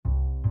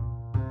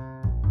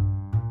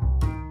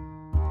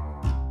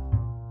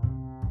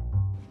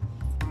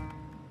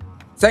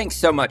Thanks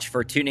so much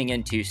for tuning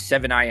into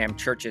 7IM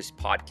Church's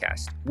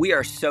podcast. We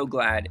are so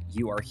glad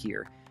you are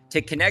here. To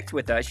connect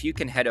with us, you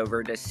can head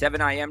over to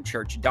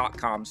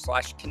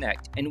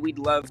 7imchurch.com/connect, and we'd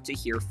love to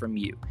hear from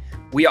you.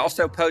 We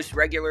also post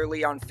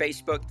regularly on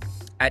Facebook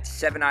at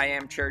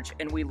 7IM Church,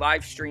 and we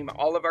live stream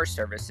all of our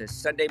services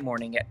Sunday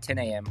morning at 10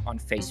 a.m. on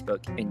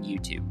Facebook and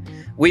YouTube.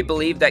 We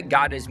believe that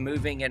God is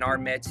moving in our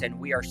midst, and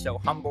we are so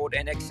humbled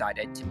and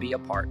excited to be a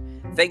part.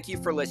 Thank you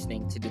for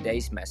listening to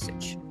today's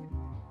message.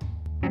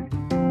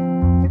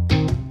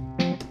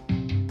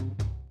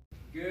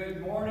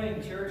 Good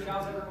morning, church.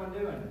 How's everyone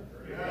doing?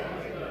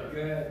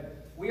 Good.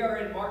 We are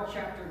in Mark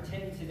chapter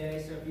 10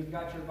 today, so if you've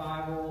got your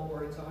Bible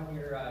or it's on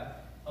your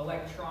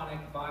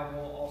electronic Bible,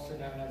 also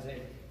known as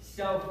a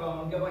cell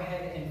phone, go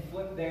ahead and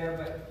flip there.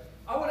 But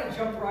I want to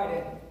jump right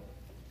in.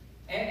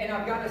 And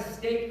I've got a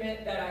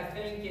statement that I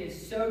think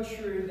is so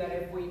true that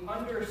if we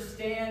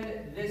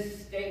understand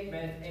this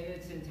statement in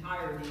its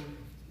entirety,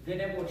 then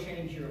it will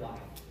change your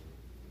life.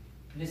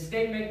 And the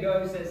statement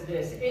goes as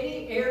this: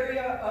 any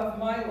area of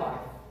my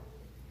life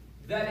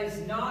that is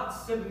not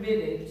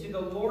submitted to the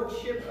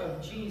lordship of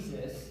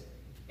Jesus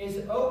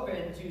is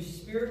open to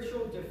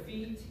spiritual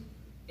defeat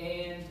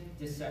and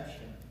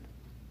deception.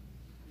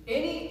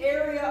 Any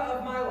area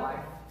of my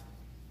life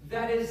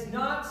that is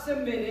not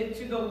submitted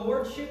to the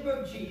lordship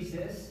of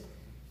Jesus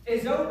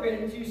is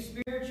open to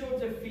spiritual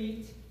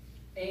defeat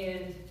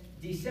and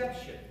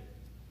deception.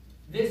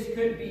 This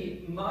could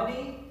be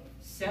money,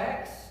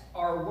 sex,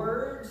 our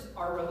words,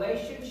 our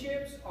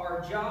relationships, our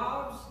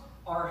jobs,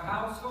 our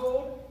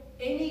household.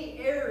 Any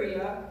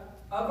area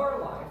of our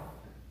life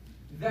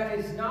that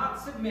is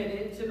not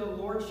submitted to the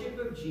lordship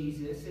of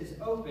Jesus is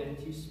open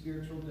to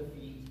spiritual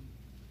defeat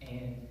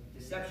and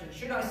deception.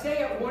 Should I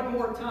say it one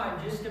more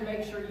time just to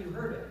make sure you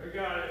heard it? I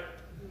got it.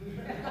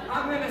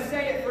 I'm going to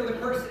say it for the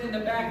person in the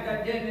back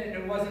that didn't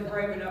and wasn't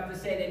brave enough to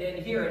say they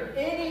didn't hear it.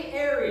 Any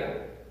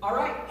area, all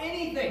right,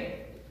 anything,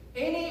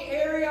 any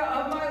area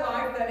of my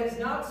life that is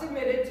not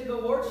submitted to the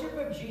lordship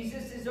of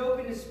Jesus is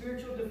open to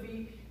spiritual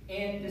defeat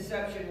and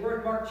deception. We're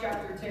in Mark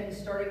chapter 10,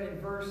 starting in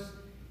verse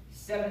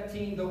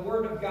 17. The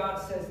Word of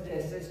God says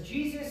this: as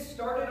Jesus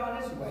started on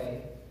his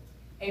way,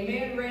 a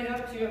man ran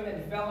up to him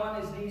and fell on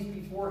his knees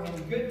before him.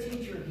 Good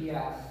teacher, he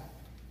asked,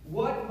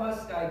 what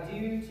must I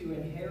do to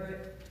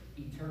inherit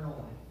eternal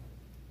life?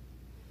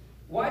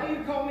 Why do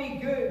you call me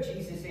good?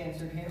 Jesus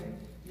answered him.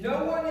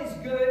 No one is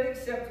good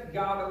except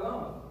God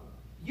alone.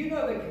 You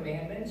know the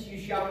commandments. You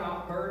shall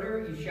not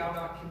murder. You shall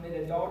not commit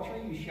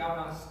adultery. You shall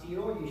not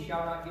steal. You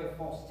shall not give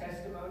false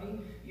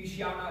testimony. You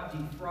shall not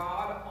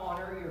defraud.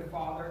 Honor your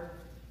father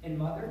and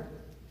mother.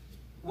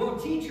 Well,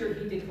 teacher,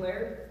 he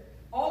declared,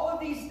 all of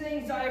these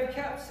things I have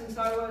kept since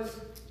I was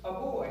a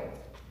boy.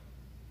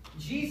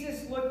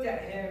 Jesus looked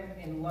at him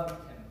and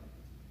loved him.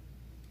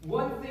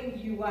 One thing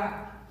you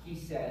lack, he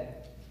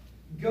said.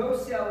 Go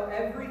sell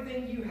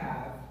everything you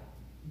have.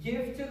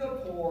 Give to the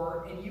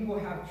poor, and you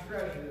will have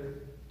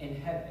treasure in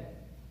heaven.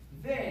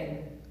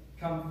 Then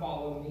come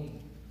follow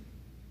me.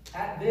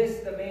 At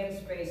this, the man's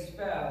face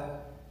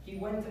fell. He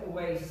went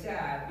away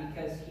sad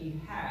because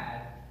he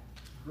had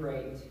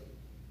great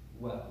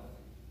wealth.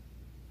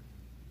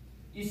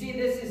 You see,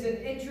 this is an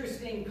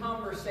interesting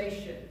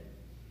conversation,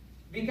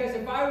 because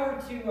if I were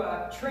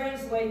to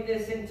translate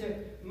this into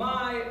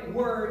my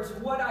words,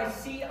 what I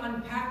see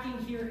unpacking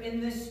here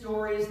in this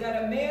story is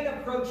that a man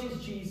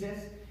approaches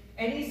Jesus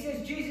and he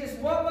says, Jesus,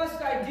 what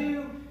must I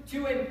do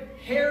to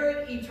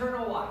inherit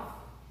eternal life?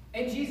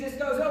 And Jesus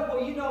goes, oh,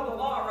 well, you know the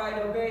law, right?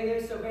 Obey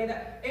this, obey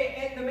that.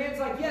 And the man's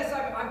like, yes,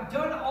 I've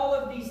done all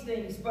of these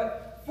things.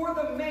 But for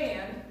the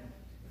man,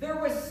 there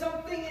was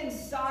something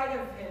inside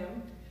of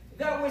him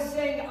that was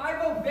saying,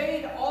 I've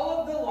obeyed all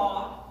of the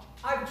law.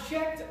 I've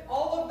checked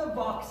all of the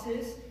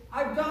boxes.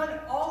 I've done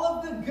all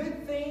of the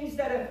good things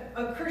that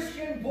a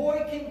Christian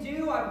boy can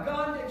do. I've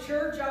gone to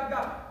church. I've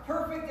got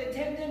perfect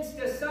attendance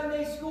to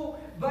Sunday school.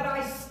 But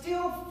I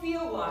still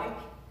feel like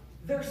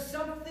there's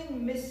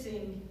something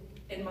missing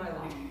in my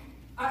life.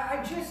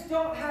 I just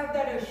don't have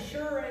that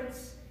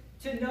assurance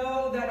to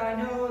know that I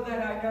know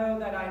that I know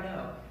that I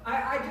know.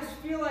 I just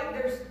feel like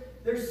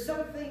there's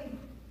something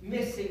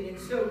missing. And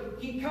so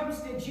he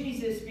comes to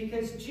Jesus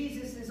because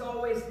Jesus is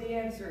always the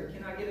answer.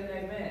 Can I get an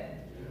amen?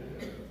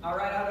 All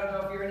right, I don't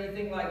know if you're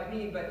anything like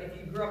me, but if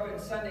you grew up in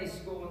Sunday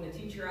school and the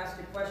teacher asked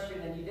a question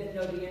and you didn't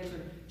know the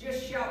answer,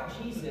 just shout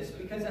Jesus,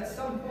 because at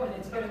some point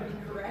it's going to be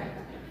correct.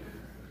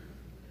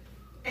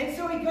 And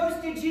so he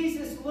goes to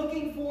Jesus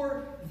looking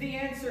for the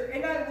answer.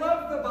 And I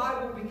love the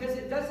Bible because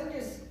it doesn't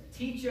just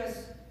teach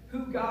us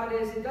who God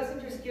is. It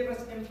doesn't just give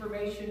us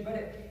information, but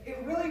it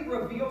really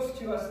reveals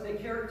to us the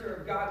character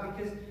of God.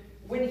 Because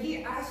when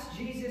he asked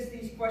Jesus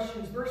these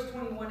questions, verse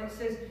 21, it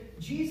says,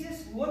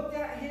 Jesus looked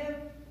at him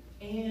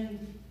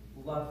and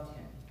loved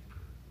him.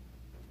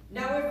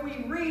 Now, if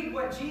we read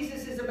what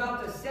Jesus is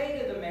about to say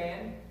to the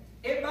man,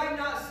 it might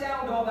not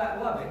sound all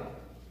that loving.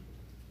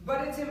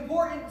 But it's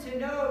important to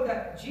know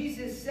that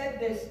Jesus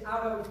said this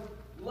out of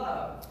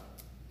love.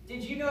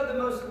 Did you know the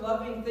most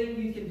loving thing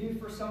you can do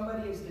for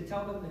somebody is to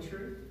tell them the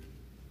truth?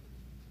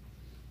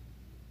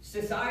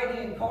 Society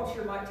and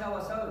culture might tell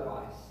us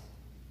otherwise.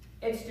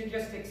 It's to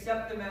just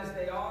accept them as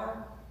they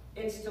are.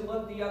 It's to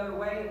look the other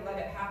way and let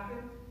it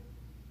happen.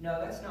 No,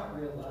 that's not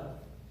real love.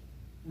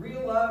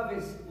 Real love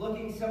is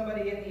looking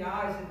somebody in the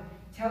eyes and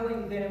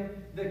telling them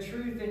the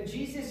truth. And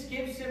Jesus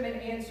gives him an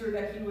answer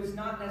that he was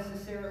not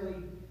necessarily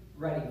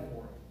ready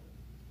for.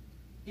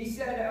 He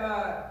said,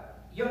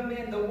 young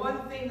man, the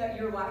one thing that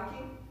you're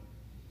lacking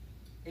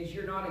is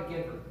you're not a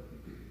giver.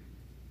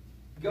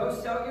 Go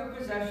sell your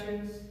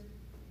possessions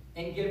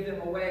and give them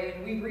away.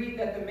 And we read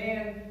that the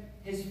man,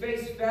 his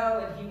face fell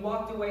and he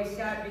walked away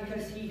sad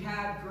because he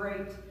had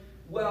great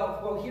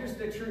wealth. Well, here's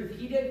the truth.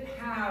 He didn't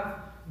have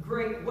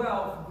great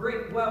wealth.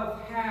 Great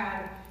wealth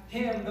had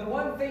him. The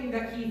one thing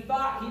that he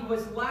thought he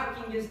was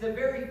lacking is the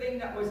very thing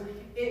that was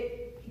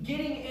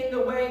getting in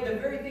the way, the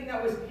very thing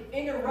that was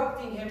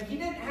interrupting him. He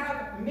didn't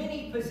have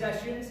many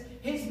possessions.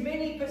 His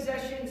many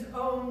possessions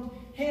owned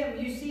him.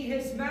 You see,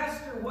 his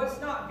master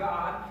was not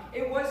God.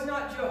 It was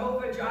not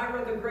Jehovah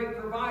Jireh, the great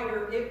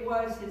provider. It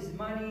was his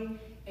money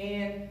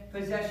and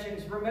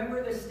possessions.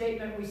 Remember the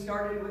statement we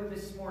started with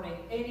this morning.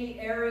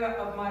 Any area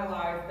of my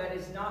life that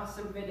is not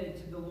submitted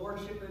to the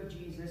lordship of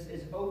Jesus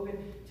is open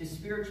to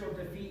spiritual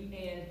defeat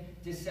and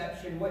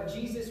deception. What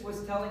Jesus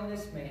was telling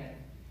this man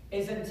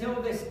is until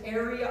this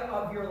area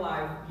of your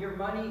life, your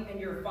money and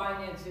your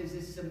finances,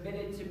 is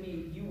submitted to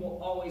me, you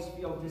will always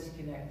feel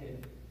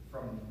disconnected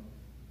from me.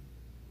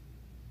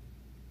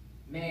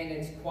 Man,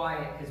 it's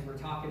quiet because we're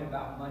talking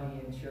about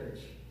money in church.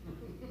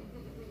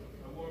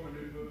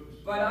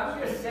 But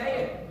I'm just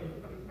saying,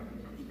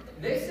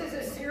 this is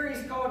a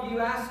series called You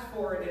Asked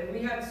For It, and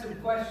we had some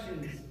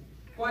questions,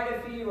 quite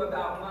a few,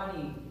 about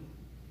money,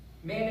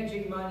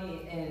 managing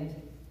money, and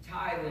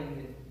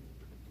tithing.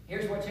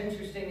 Here's what's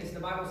interesting is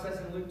the Bible says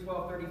in Luke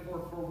 12:34, for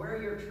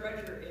where your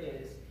treasure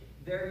is,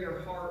 there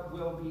your heart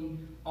will be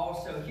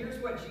also.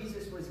 Here's what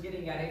Jesus was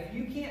getting at. If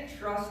you can't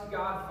trust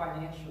God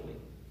financially,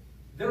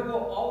 there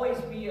will always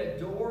be a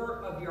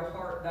door of your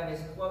heart that is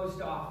closed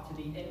off to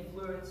the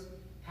influence,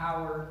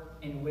 power,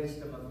 and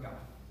wisdom of God.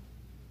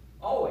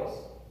 Always.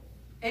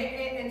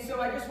 And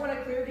so I just want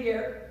to clear the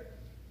air,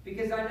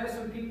 because I know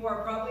some people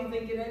are probably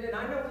thinking it, and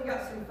I know we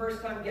got some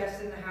first-time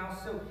guests in the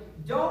house, so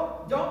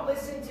don't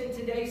listen to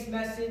today's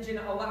message and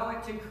allow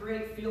it to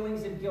create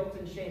feelings of guilt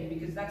and shame,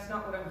 because that's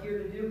not what I'm here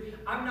to do.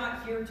 I'm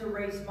not here to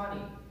raise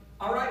money.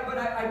 All right, but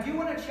I do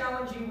want to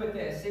challenge you with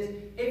this. Is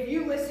if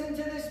you listen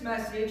to this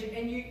message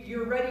and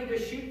you're ready to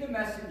shoot the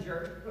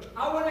messenger,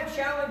 I want to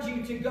challenge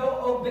you to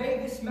go obey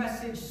this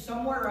message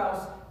somewhere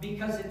else,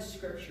 because it's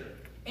Scripture.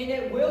 And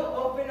it will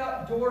open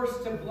up doors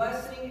to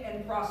blessing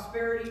and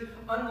prosperity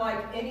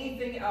unlike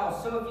anything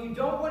else. So if you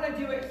don't want to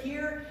do it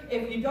here,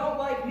 if you don't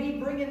like me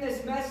bringing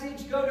this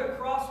message, go to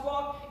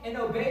Crosswalk and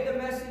obey the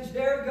message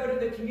there. Go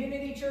to the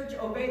community church,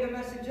 obey the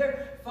message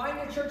there. Find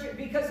a church,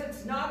 because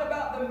it's not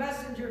about the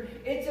messenger,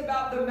 it's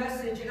about the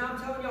message. And I'm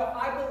telling y'all,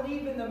 I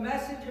believe in the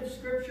message of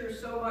Scripture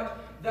so much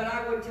that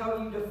I would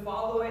tell you to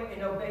follow it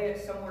and obey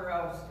it somewhere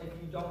else if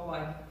you don't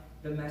like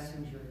the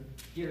messenger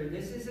here.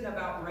 This isn't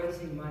about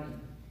raising money.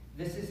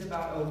 This is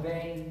about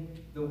obeying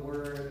the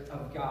Word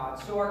of God.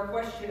 So our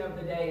question of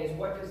the day is,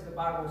 what does the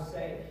Bible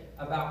say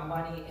about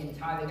money and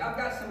tithing? I've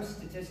got some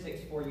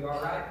statistics for you,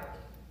 all right?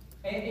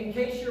 And in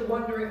case you're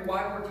wondering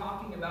why we're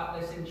talking about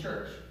this in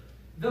church,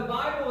 the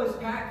Bible is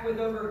packed with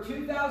over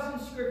 2,000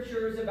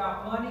 scriptures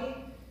about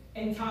money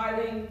and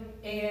tithing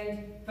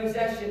and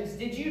possessions.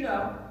 Did you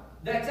know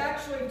that's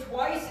actually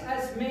twice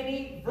as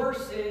many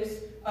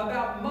verses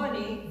about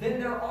money than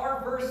there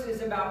are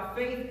verses about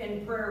faith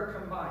and prayer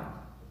combined?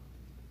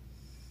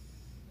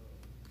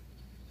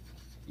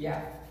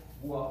 Yeah,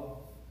 whoa.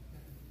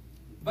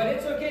 But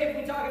it's okay if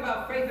we talk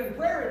about faith and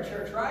prayer in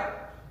church, right?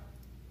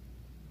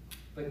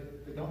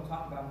 But don't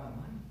talk about my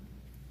money.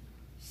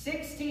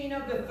 16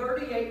 of the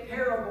 38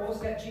 parables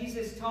that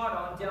Jesus taught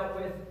on dealt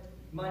with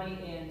money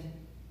and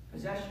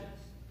possessions.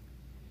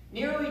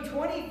 Nearly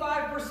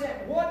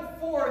 25%,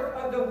 1/4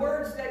 of the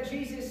words that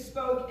Jesus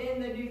spoke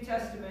in the New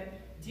Testament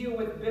deal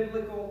with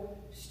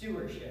biblical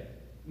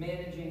stewardship,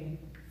 managing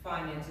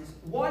finances.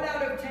 1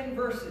 out of 10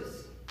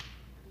 verses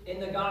in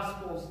the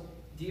Gospels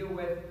deal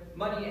with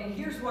money. And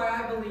here's why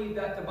I believe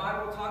that the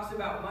Bible talks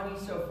about money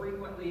so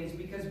frequently, is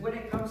because when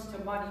it comes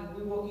to money,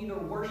 we will either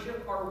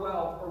worship our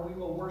wealth or we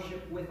will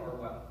worship with our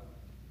wealth.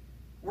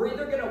 We're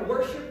either going to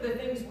worship the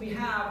things we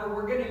have, or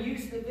we're going to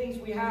use the things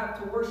we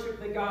have to worship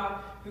the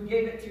God who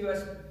gave it to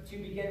us to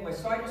begin with.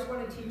 So I just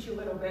want to teach you a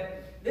little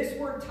bit. This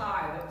word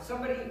tithe,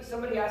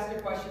 somebody asked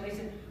a question. They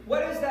said, what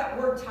does that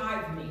word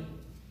tithe mean?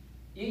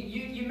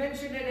 You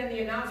mentioned it in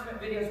the announcement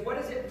videos. What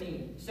does it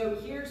mean? So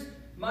here's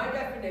my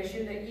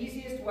definition, the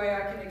easiest way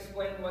I can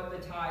explain what the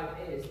tithe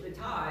is. The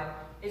tithe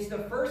is the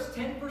first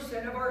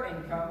 10% of our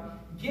income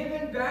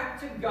given back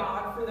to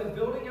God for the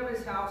building of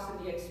His house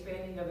and the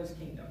expanding of His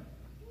kingdom.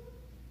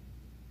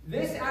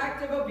 This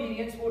act of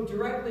obedience will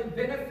directly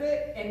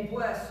benefit and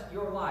bless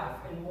your life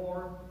in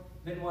more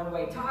than one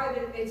way. Tithe,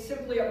 it's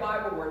simply a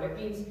Bible word. It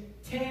means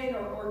 10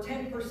 or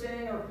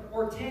 10%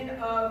 or 10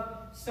 of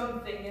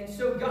something. And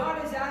so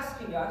God is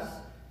asking us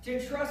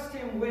to trust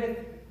Him with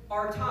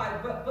our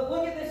tithe. But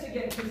look at this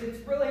again, because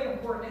it's really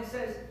important. It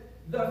says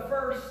the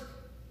first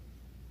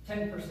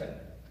 10%.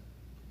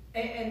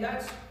 And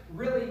that's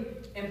really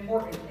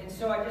important. And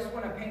so I just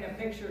want to paint a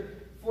picture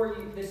for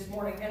you this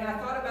morning. And I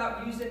thought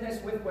about using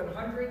this with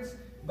 100s,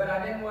 but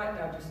I didn't want,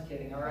 no, just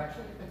kidding, all right?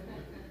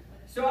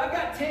 So I've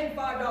got 10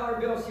 $5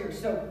 bills here.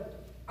 So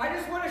I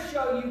just want to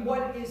show you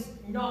what is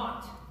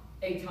not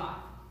a tithe.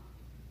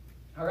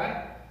 All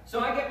right? So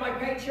I get my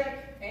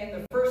paycheck, and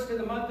the first of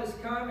the month has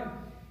come,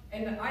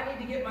 and I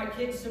need to get my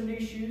kids some new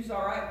shoes,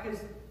 all right?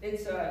 Because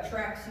it's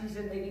track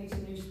season, they need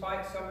some new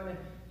spikes, so I'm going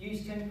to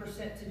use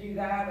 10% to do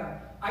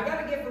that. I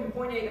got to get from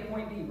point A to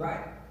point B,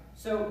 right?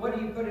 So what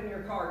do you put in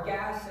your car?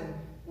 Gas, and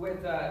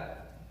with,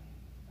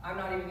 I'm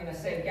not even going to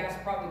say gas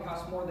probably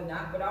costs more than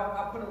that, but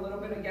I'll put a little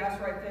bit of gas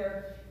right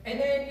there. And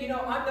then, you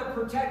know, I'm the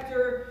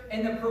protector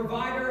and the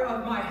provider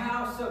of my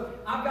house, so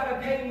I've got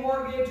to pay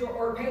mortgage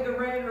or pay the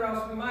rent, or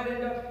else we might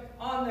end up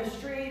on the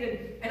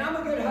street. And I'm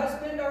a good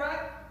husband, all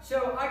right?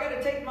 So I got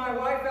to take my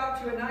wife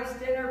out to a nice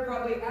dinner,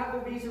 probably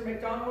Applebee's or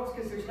McDonald's,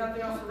 because there's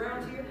nothing else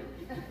around here.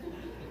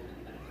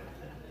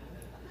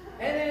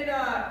 And then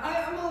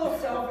I'm a little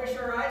selfish,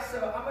 all right?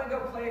 So I'm going to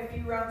go play a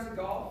few rounds of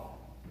golf.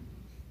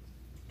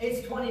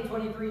 It's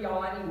 2023,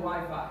 y'all. I need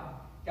Wi-Fi.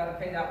 Got to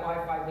pay that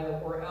Wi-Fi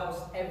bill, or else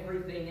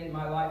everything in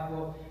my life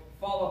will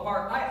fall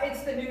apart.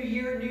 It's the new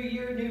year,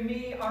 new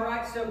me, all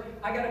right? So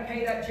I got to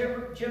pay that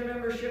gym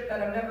membership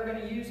that I'm never going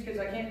to use because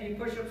I can't do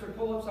push-ups or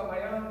pull-ups on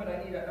my own, but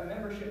I need a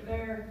membership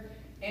there.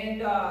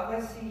 And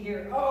let's see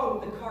here. Oh,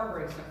 the car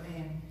breaks up,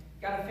 man.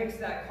 Got to fix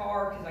that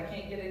car because I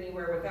can't get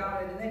anywhere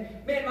without it. And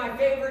then, man, my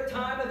favorite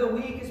time of the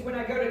week is when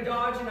I go to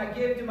Dodge and I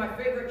give to my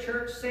favorite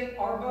church, St.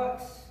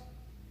 Arbucks.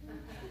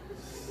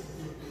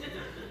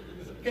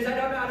 Because I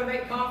don't know how to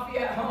make coffee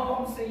at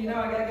home, so, you know,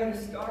 I got to go to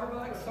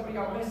Starbucks. Some of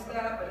y'all missed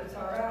that, but it's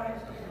all right.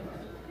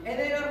 And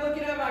then I'm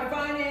looking at my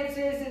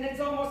finances, and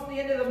it's almost the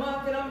end of the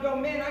month, and I'm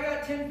going, man, I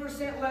got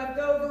 10% left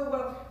over.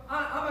 Well,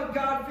 I'm a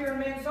God-fearing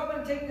man, so I'm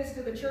going to take this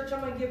to the church.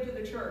 I'm going to give to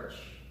the church.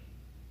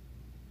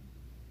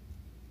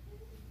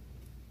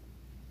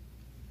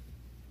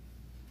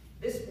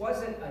 This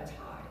wasn't a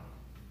tithe.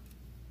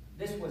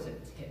 This was a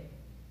tip.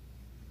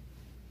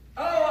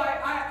 Oh,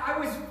 I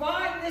was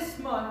fine this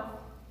month,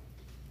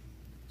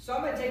 so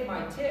I'm going to take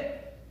my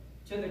tip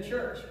to the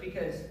church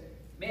because,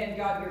 man,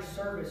 God, your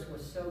service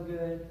was so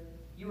good.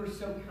 You were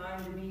so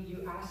kind to me.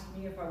 You asked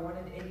me if I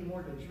wanted any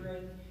more to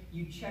drink.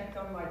 You checked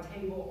on my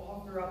table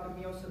all throughout the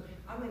meal, so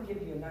I'm going to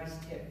give you a nice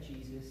tip,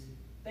 Jesus.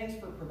 Thanks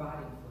for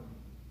providing for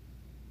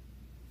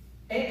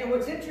me. And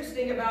what's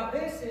interesting about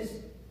this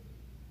is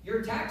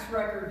your tax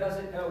record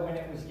doesn't know when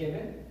it was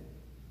given.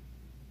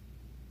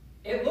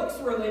 It looks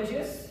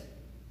religious.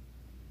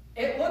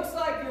 It looks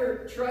like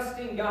you're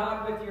trusting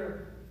God with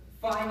your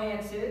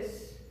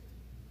finances,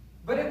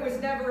 but it was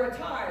never a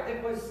tithe.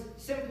 It was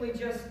simply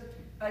just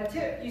a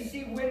tip. You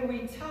see, when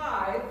we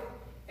tithe,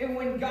 and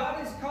when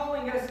God is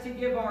calling us to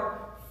give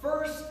our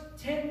first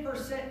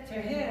 10% to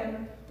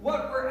Him,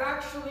 what we're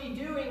actually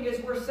doing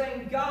is we're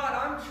saying, God,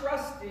 I'm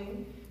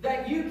trusting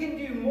that you can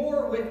do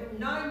more with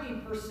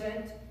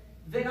 90%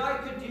 than I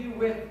could do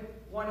with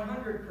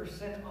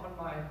 100% on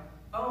my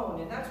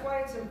own. And that's why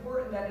it's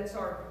important that it's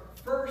our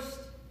first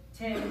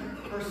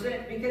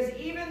 10%. Because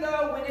even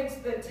though when it's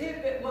the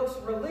tip it looks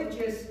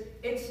religious,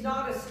 it's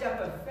not a step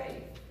of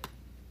faith.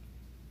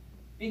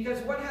 Because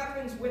what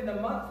happens when the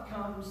month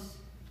comes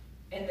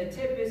and the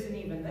tip isn't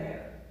even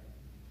there?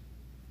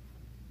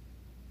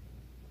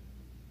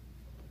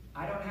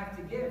 I don't have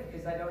to give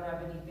because I don't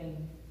have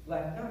anything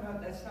left. No,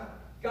 that's not.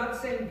 God's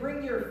saying,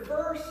 bring your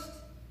first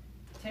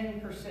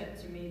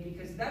 10% to me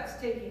because that's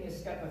taking a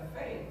step of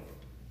faith.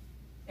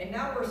 And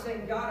now we're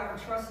saying, God, I'm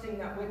trusting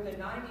that with the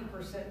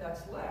 90%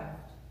 that's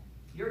left,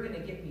 you're going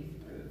to get me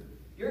through.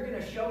 You're going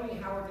to show me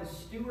how to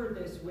steward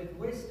this with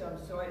wisdom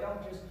so I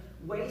don't just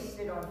waste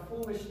it on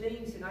foolish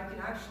things and I can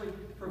actually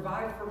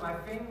provide for my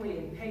family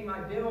and pay my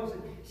bills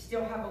and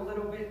still have a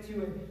little bit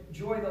to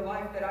enjoy the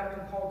life that I've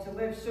been called to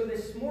live. So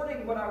this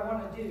morning what I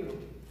want to do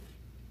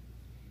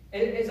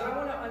is I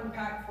want to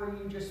unpack for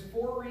you just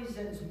 4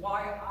 reasons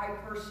why I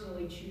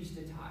personally choose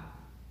to tithe.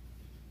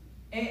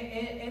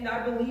 And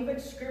I believe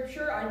it's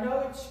Scripture. I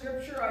know it's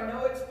Scripture. I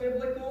know it's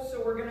biblical,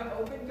 so we're going to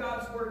open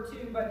God's Word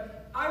too.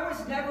 But I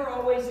was never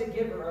always a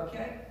giver,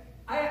 okay?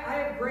 I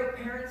have great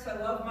parents. I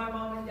love my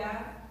mom and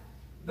dad.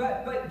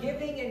 But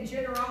giving and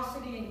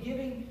generosity and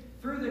giving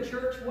through the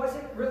church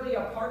wasn't really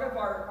a part of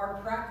our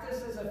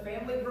practice as a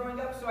family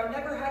growing up, so I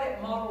never had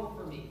it modeled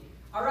for me.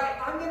 All right,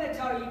 I'm going to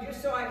tell you,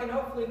 just so I can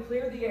hopefully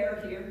clear the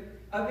air here,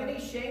 of any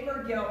shame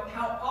or guilt,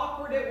 how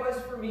awkward it was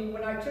for me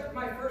when I took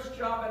my first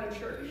job at a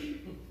church.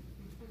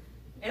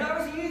 And I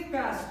was a youth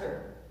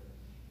pastor.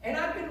 And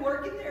I've been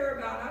working there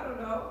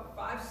about,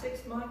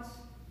 5-6 months.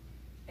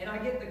 And I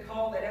get the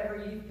call that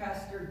every youth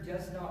pastor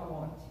does not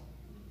want.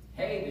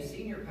 Hey, the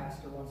senior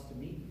pastor wants to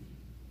meet with you.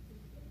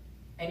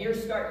 And you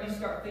start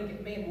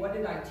thinking, man, what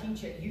did I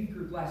teach at youth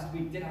group last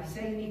week? Did I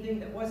say anything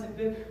that wasn't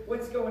good?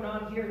 What's going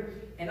on here?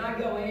 And I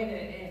go in,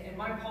 and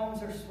my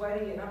palms are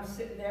sweaty, and I'm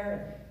sitting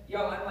there, and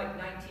Yo, I'm like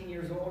 19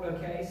 years old,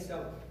 okay?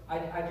 So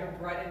I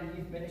jumped right into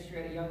youth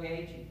ministry at a young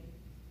age. And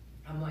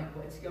I'm like,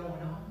 what's going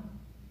on?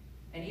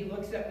 And he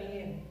looks at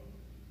me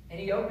and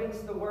he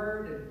opens the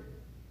Word and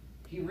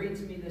he reads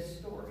me this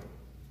story.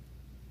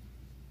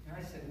 And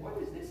I said, what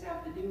does this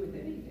have to do with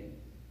anything?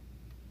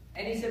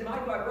 And he said,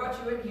 Michael, I brought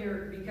you in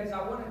here because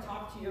I want to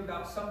talk to you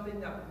about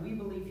something that we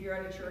believe here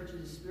at a church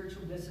is a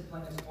spiritual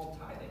discipline. It's called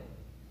tithing.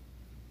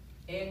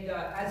 And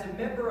as a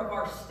member of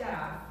our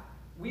staff,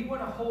 we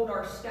want to hold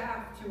our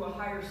staff to a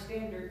higher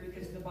standard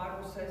because the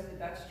Bible says that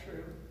that's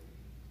true.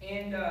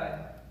 And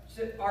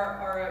so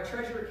our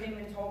treasurer came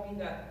and told me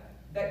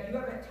that you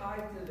haven't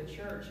tithed to the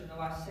church in the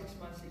last 6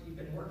 months that you've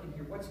been working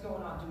here. What's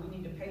going on? Do we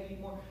need to pay you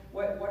more?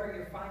 What are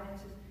your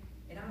finances?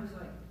 And I was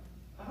like,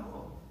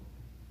 oh,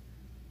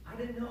 I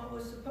didn't know I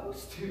was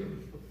supposed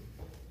to.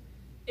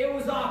 It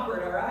was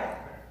awkward, all right?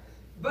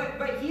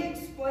 But he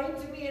explained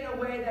to me in a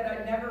way that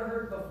I'd never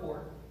heard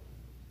before.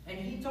 And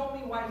he told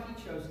me why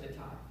he chose to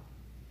tithe.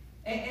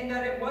 And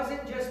that it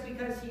wasn't just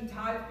because he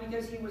tithed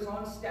because he was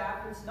on staff.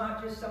 It's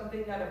not just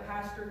something that a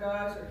pastor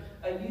does or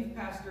a youth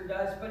pastor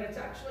does, but it's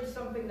actually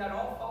something that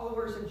all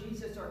followers of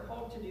Jesus are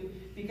called to do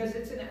because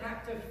it's an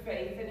act of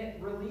faith and it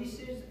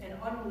releases and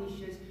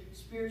unleashes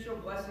spiritual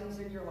blessings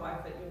in your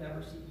life that you'll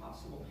never see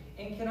possible.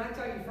 And can I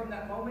tell you, from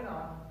that moment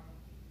on,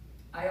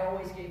 I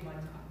always gave my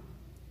tithe.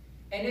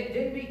 And it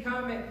didn't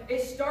become,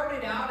 it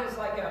started out as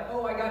like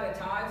I got a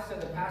tithe so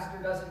the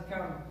pastor doesn't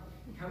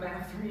come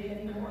after me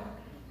anymore.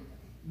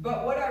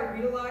 But what I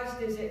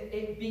realized is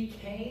it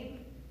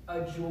became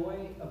a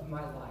joy of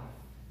my life.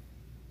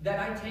 That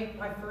I take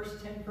my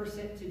first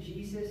 10% to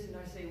Jesus and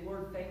I say,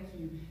 Lord, thank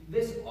you.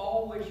 This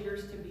all was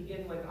yours to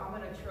begin with. I'm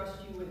going to trust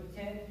you with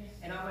 10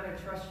 and I'm going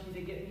to trust you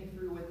to get me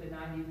through with the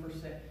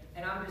 90%.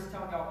 And I'm just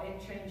telling y'all,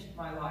 it changed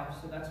my life.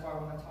 So that's why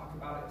I want to talk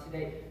about it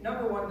today. The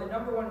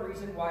number one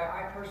reason why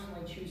I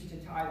personally choose to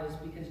tithe is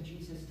because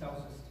Jesus tells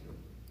us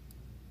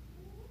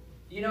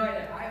to. You know,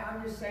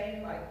 I'm just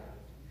saying, like,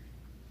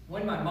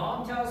 when my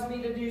mom tells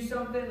me to do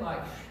something,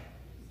 like,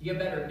 you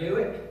better do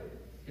it,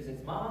 because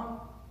it's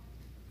mom.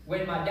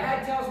 When my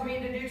dad tells me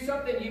to do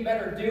something, you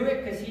better do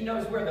it, because he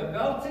knows where the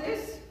belt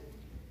is.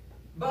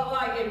 But,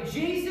 like, if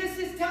Jesus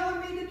is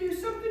telling me to do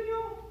something,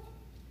 y'all,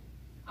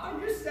 I'm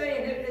just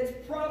saying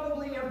it's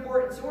probably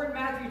important. So we're in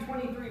Matthew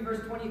 23,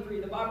 verse 23.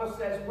 The Bible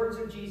says, words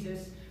of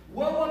Jesus,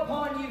 woe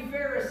upon you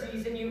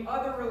Pharisees and you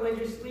other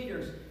religious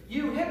leaders,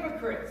 you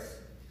hypocrites!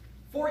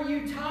 For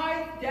you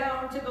tithe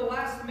down to the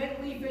last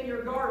mint leaf in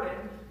your garden,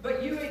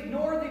 but you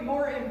ignore the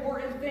more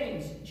important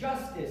things,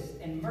 justice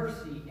and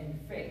mercy and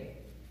faith.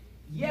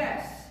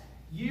 Yes,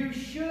 you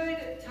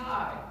should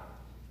tithe,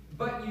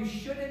 but you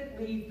shouldn't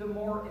leave the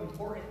more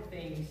important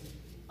things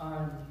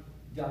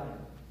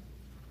undone.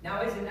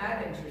 Now, isn't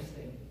that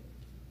interesting?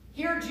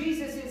 Here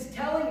Jesus is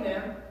telling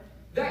them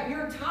that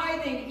you're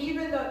tithing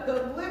even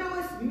the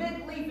littlest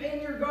mint leaf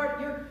in your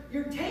garden.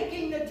 You're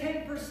taking the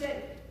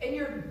 10% and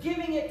you're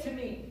giving it to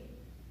me.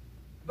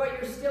 But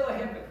you're still a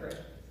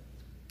hypocrite.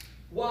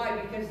 Why?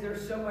 Because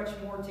there's so much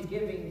more to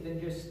giving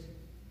than just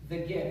the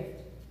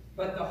gift.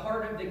 But the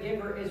heart of the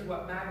giver is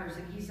what matters.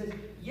 And he says,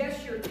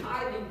 yes, you're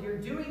tithing. You're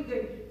doing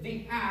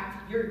the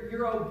act.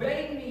 You're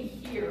obeying me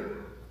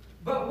here.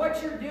 But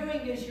what you're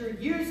doing is you're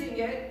using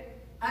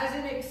it as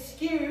an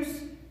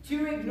excuse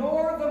to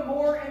ignore the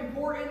more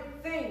important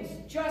things.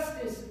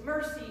 Justice,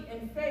 mercy,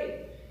 and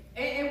faith.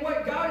 And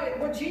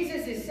what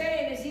Jesus is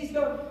saying is he's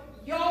going,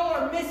 y'all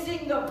are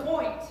missing the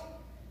point.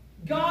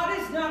 God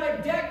is not a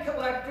debt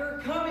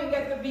collector coming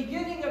at the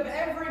beginning of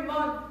every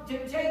month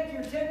to take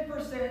your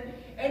 10%,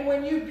 and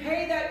when you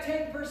pay that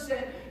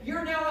 10%,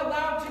 you're now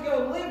allowed to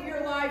go live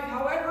your life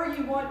however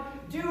you want,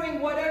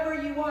 doing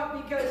whatever you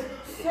want, because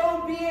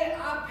so be it,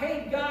 I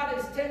paid God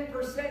his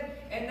 10%,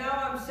 and now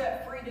I'm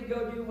set free to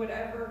go do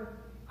whatever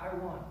I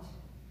want.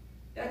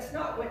 That's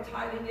not what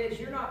tithing is.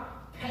 You're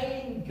not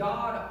paying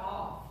God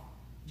off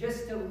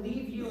just to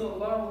leave you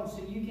alone so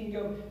you can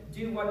go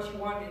do what you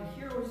want. And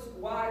here's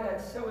why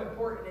that's so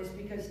important, is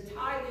because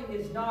tithing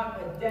is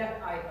not a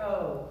debt I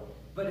owe,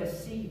 but a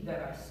seed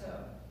that I sow.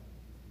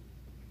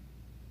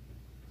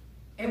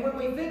 And when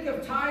we think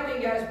of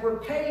tithing as we're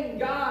paying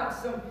God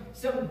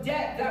some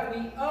debt that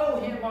we owe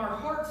him, our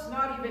heart's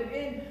not even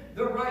in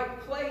the right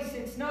place.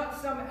 It's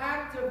not some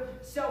act of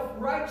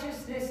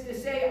self-righteousness to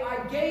say,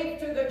 I gave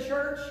to the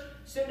church,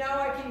 so now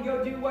I can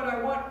go do what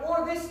I want.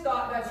 Or this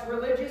thought that's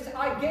religious,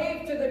 I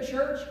gave to the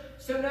church,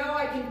 so now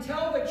I can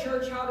tell the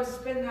church how to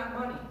spend that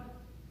money.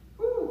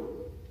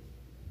 Whew.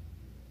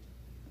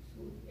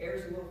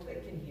 Air's a little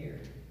thick in here.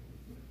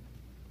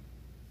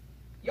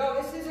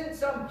 Yo, this isn't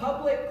some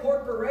public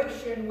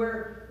corporation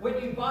where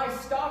when you buy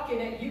stock in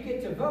it, you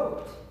get to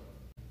vote.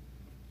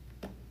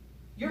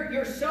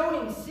 You're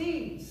sowing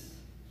seeds.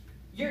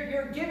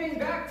 You're giving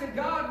back to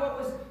God what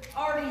was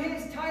already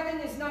his. Tithing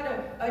is not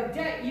a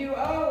debt you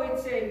owe.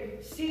 It's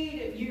a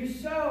seed you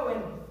sow.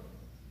 And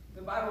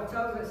the Bible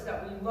tells us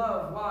that we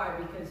love. Why?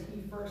 Because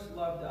he first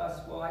loved us.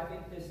 Well, I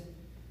think this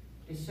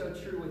is so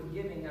true with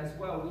giving as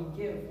well.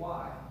 We give.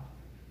 Why?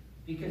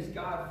 Because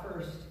God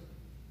first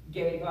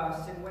gave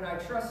us. And when I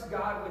trust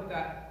God with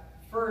that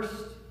first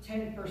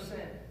 10%,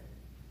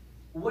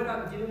 what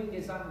I'm doing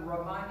is I'm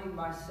reminding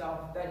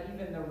myself that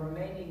even the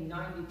remaining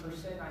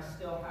 90% I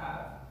still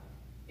have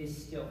is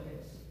still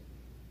His.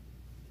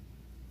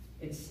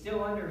 It's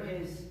still under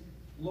His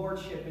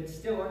lordship. It's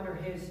still under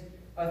His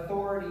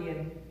authority.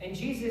 And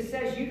Jesus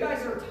says, you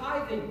guys are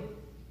tithing.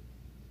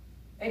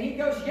 And He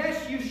goes,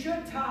 yes, you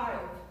should tithe.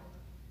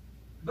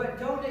 But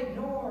don't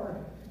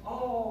ignore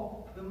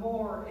all the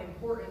more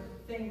important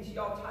things.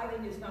 Y'all,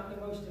 tithing is not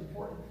the most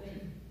important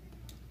thing.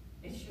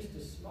 It's just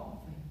a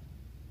small thing.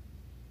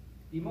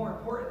 The more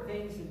important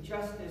things of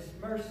justice,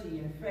 mercy,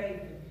 and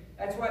faith.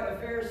 That's why the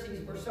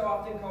Pharisees were so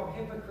often called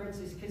hypocrites,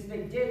 is because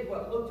they did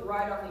what looked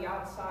right on the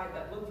outside,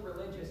 that looked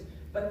religious,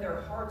 but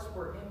their hearts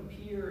were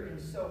impure and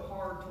so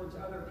hard towards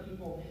other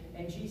people.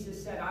 And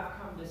Jesus said, I've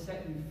come to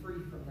set you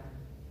free from that.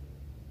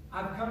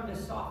 I've come to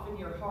soften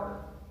your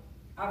heart.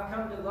 I've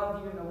come to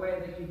love you in a way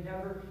that you've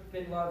never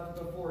been loved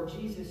before.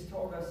 Jesus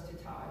told us to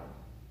tithe.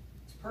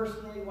 It's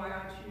personally why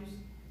I choose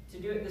to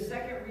do it. The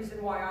second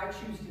reason why I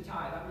choose to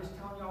tithe, I'm just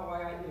telling y'all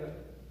why I do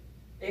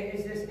it,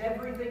 is this: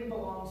 everything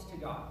belongs to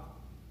God.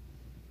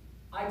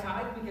 I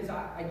tithe because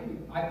I do.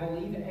 I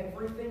believe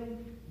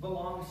everything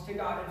belongs to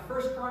God. In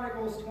 1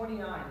 Chronicles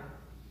 29,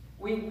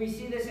 we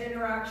see this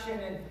interaction,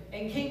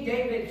 and King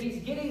David,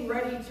 he's getting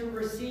ready to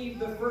receive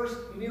the first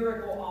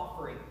miracle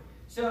offering.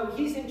 So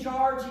he's in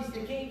charge, he's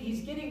the king,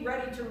 he's getting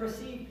ready to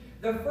receive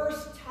the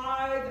first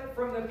tithe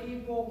from the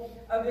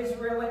people of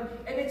Israel.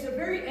 And it's a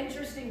very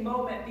interesting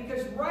moment,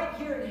 because right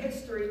here in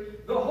history,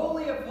 the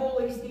Holy of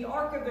Holies, the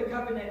Ark of the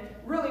Covenant,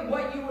 really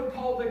what you would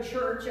call the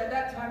church, at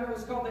that time it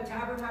was called the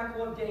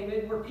Tabernacle of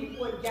David, where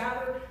people would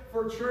gather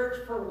for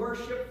church, for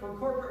worship, for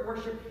corporate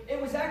worship.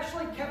 It was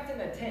actually kept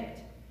in a tent.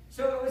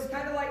 So it was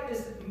kind of like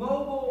this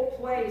mobile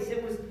place.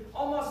 It was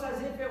almost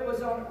as if it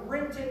was on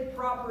rented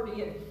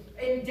property.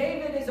 And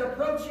David is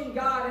approaching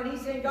God, and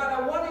he's saying, God,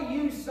 I want to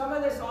use some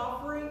of this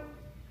offering.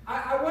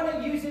 I want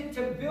to use it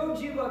to build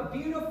you a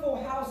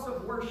beautiful house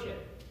of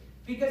worship.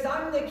 Because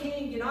I'm the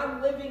king, and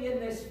I'm living in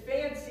this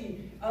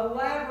fancy,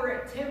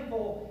 elaborate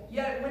temple.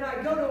 Yet when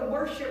I go to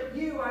worship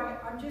you,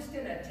 I'm just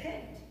in a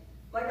tent.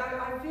 Like,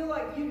 I feel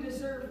like you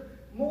deserve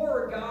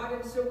more, God.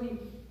 And so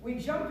we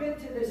jump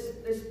into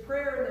this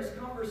prayer and this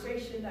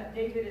conversation that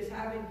David is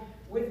having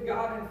with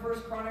God in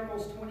 1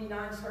 Chronicles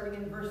 29, starting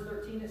in verse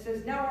 13. It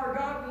says, now our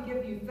God, we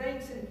give you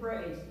thanks and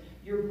praise,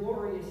 your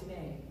glorious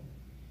name.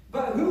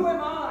 But who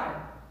am I?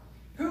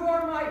 Who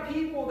are my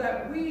people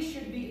that we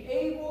should be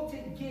able to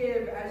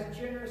give as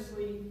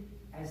generously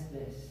as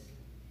this?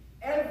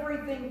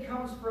 Everything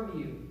comes from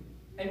you,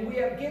 and we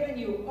have given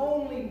you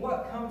only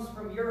what comes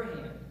from your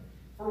hand.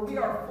 For we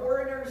are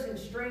foreigners and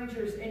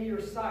strangers in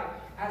your sight,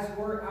 as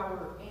were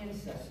our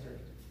ancestors.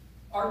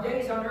 Our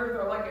days on earth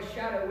are like a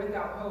shadow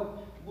without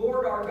hope.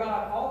 Lord our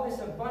God, all this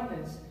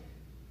abundance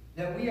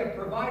that we have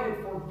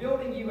provided for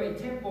building you a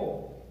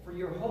temple for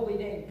your holy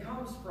name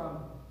comes from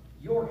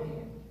your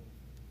hand.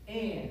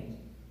 And,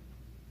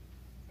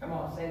 come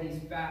on, say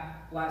these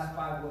last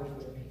 5 words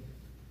with me.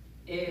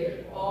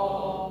 It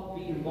all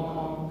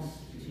belongs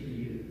to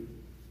you.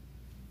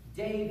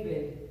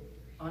 David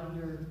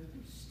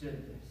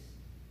understood this.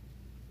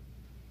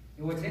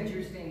 And what's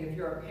interesting, if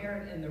you're a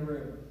parent in the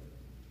room,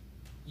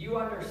 you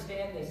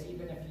understand this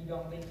even if you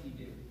don't think you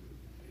do.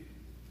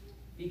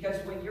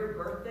 Because when your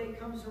birthday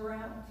comes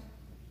around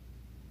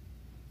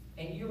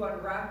and you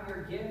unwrap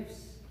your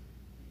gifts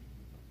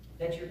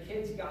that your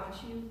kids got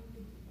you,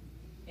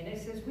 and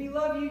it says, we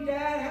love you,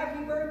 Dad,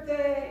 happy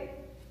birthday.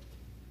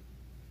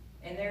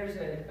 And there's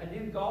a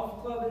new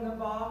golf club in the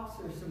box,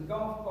 or some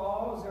golf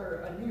balls,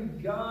 or a new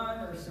gun,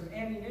 or some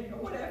ammunition, or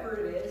whatever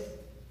it is.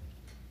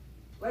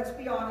 Let's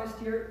be honest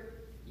here.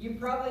 You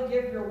probably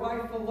give your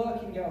wife a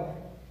look and go,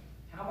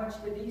 how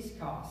much did these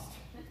cost?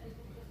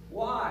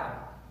 Why?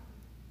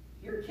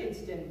 Your kids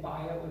didn't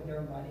buy it with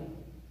their money.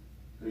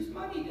 Whose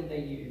money did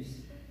they use?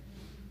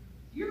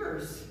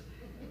 Yours.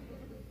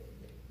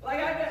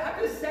 Like,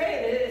 I'm just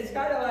saying, it's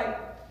kind of like,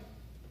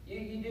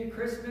 you do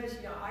Christmas.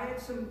 You know, I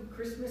had some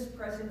Christmas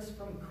presents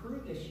from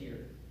Crew this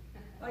year.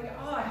 Like,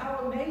 oh,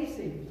 how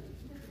amazing.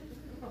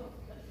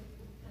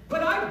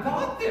 But I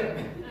bought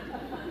them.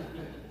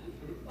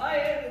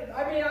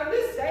 I mean, I'm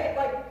just saying,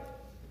 like,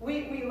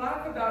 we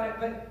laugh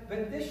about it,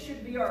 but this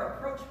should be our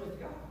approach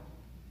with God.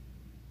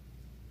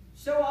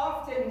 So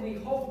often we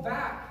hold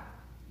back,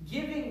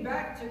 giving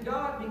back to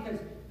God, because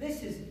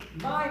this is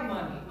my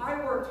money.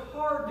 I worked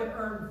hard to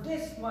earn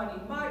this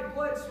money. My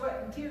blood,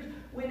 sweat, and tears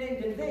went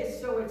into this,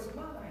 so it's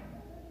mine.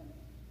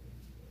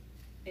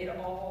 It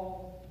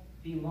all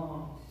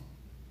belongs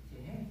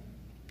to Him.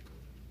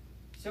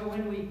 So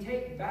when we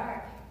take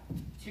back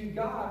to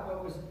God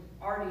what was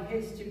already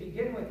His to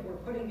begin with, we're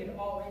putting it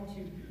all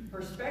into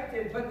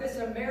perspective. But this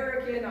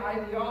American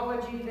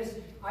ideology, this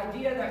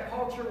idea that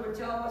culture would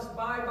tell us,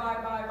 buy.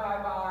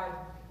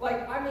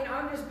 Like, I mean,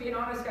 I'm just being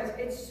honest, guys.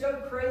 It's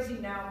so crazy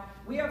now.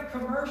 We have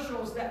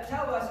commercials that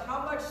tell us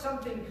how much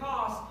something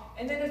costs,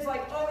 And then it's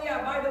like, oh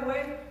yeah, by the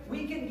way,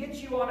 we can get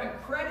you on a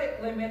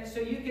credit limit so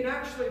you can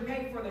actually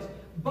pay for this.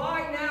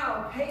 Buy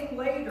now, pay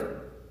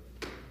later.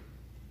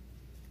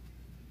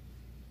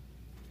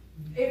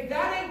 If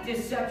that ain't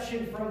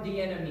deception from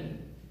the enemy,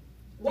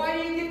 why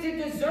do you get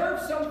to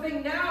deserve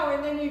something now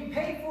and then you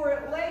pay for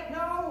it late?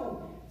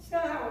 No, it's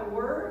not how it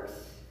works.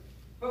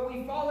 But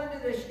we fall into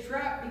this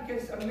trap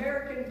because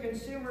American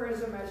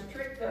consumerism has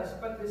tricked us.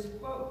 But this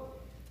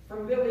quote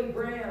from Billy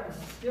Graham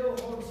still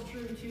holds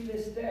true to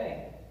this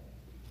day.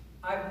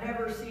 I've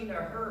never seen a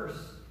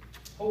hearse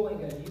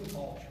pulling a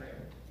U-Haul trailer.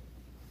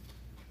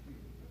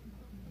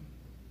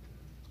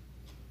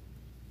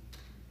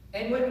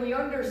 And when we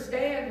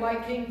understand,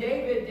 like King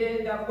David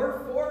did, that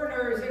we're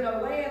foreigners in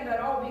a land that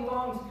all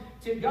belongs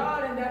to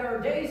God and that our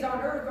days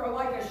on earth are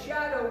like a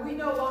shadow, we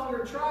no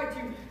longer try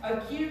to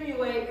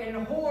accumulate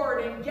and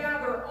hoard and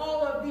gather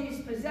all of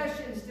these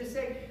possessions to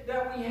say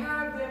that we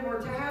have them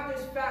or to have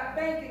this fat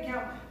bank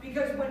account,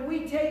 because when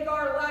we take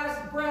our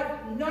last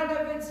breath, none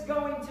of it's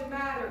going to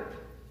matter.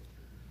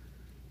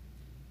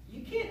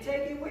 You can't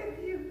take it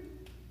with you.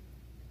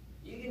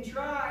 You can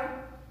try.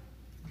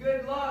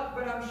 Good luck,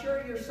 but I'm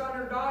sure your son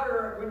or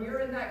daughter, when you're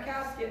in that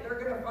casket, they're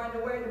going to find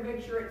a way to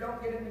make sure it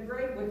don't get in the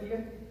grave with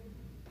you.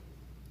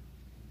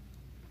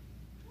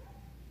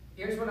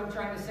 Here's what I'm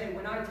trying to say.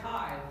 When I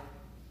tithe,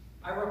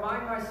 I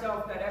remind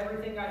myself that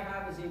everything I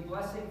have is a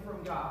blessing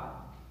from God,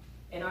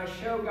 and I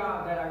show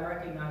God that I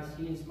recognize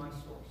He is my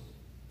source.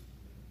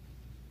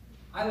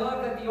 I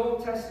love that the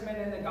Old Testament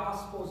and the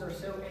Gospels are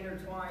so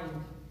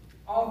intertwined.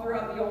 All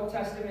throughout the Old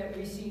Testament,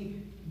 we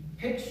see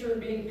picture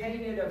being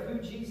painted of who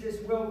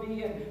Jesus will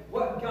be and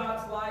what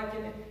God's like.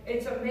 And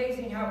it's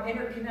amazing how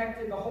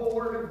interconnected the whole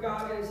Word of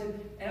God is.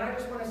 And I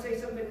just want to say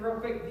something real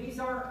quick. These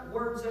aren't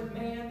words of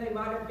man. They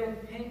might have been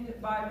penned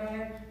by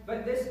man.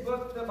 But this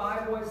book, the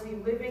Bible, is the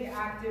living,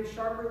 active,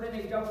 sharper than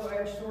a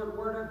double-edged sword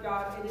Word of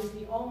God. It is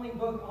the only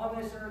book on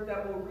this earth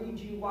that will read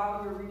you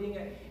while you're reading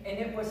it. And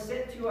it was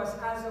sent to us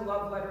as a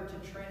love letter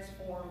to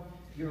transform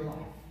your life.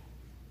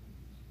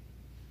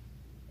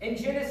 In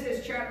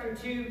Genesis chapter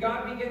 2,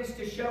 God begins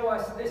to show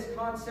us this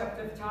concept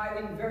of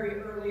tithing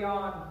very early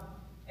on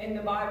in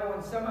the Bible.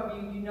 And some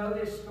of you know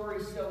this story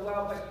so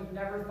well, but you've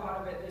never thought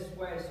of it this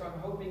way. So I'm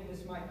hoping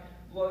this might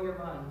blow your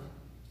mind.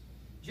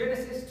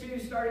 Genesis 2,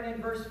 starting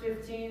in verse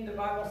 15, the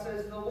Bible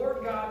says, "The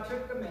Lord God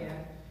took the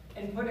man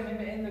and put him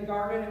in the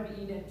Garden of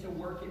Eden to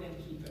work it and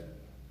keep it."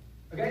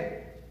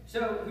 Okay?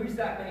 So who's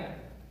that man?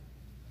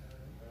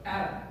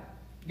 Adam.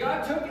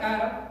 God took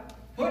Adam,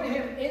 put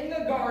him in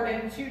the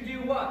garden to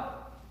do what?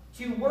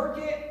 To work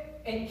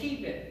it and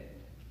keep it.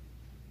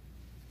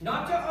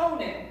 Not to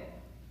own it.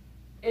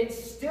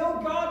 It's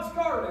still God's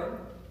garden,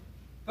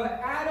 but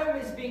Adam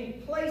is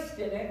being placed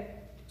in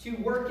it to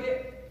work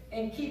it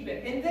and keep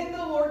it. And then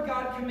the Lord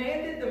God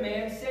commanded the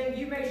man, saying,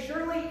 "You may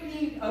surely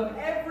eat of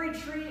every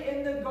tree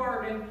in the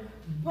garden,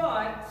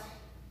 but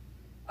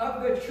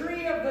of the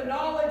tree of the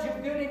knowledge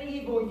of good and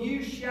evil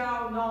you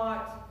shall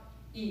not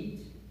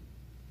eat."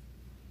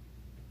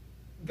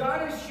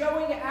 God is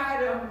showing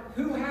Adam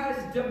who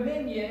has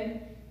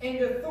dominion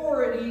and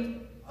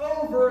authority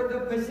over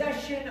the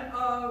possession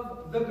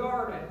of the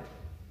garden.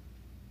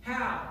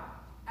 How?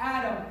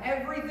 Adam,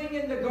 everything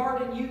in the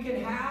garden you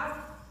can have,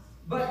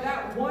 but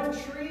that one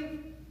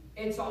tree,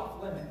 it's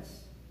off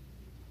limits.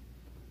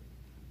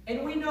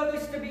 And we know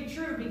this to be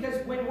true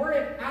because when we're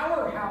in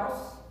our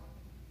house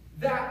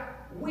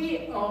that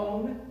we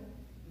own,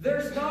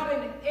 there's not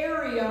an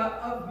area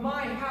of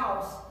my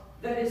house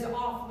that is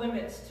off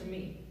limits to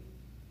me.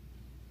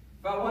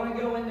 If I want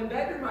to go in the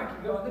bedroom, I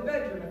can go in the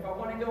bedroom. If I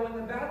want to go in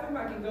the bathroom,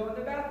 I can go in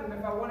the bathroom.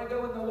 If I want to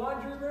go in the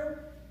laundry room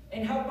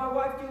and help my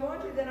wife do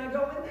laundry, then I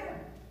go in there.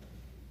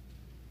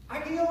 I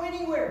can go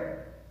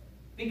anywhere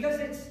because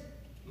it's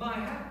my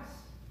house.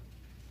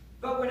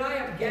 But when I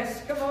have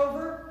guests come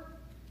over,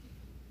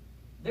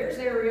 there's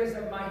areas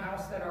of my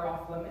house that are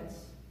off limits.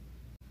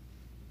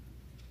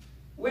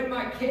 When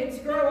my kids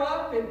grow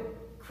up and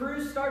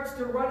Cruz starts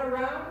to run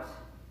around,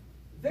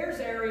 there's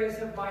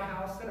areas of my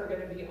house that are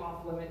going to be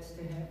off limits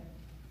to him.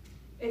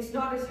 It's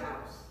not his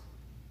house.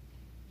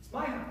 It's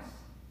my house.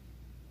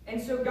 And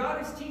so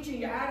God is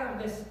teaching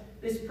Adam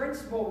this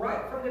principle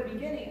right from the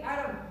beginning.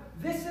 Adam,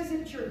 this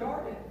isn't your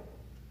garden.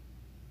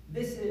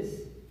 This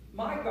is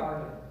my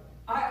garden.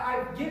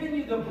 I've given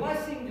you the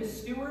blessing to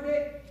steward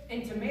it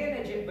and to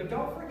manage it, but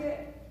don't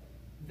forget,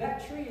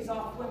 that tree is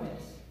off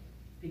limits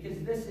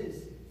because this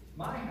is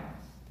my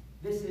house.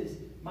 This is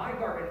my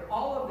garden.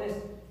 All of this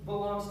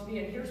belongs to me.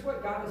 And here's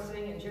what God is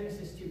saying in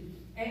Genesis 2.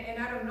 And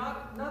Adam,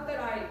 not that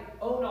I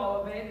own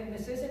all of it, and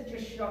this isn't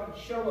just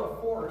show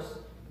of force,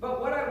 but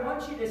what I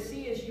want you to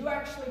see is you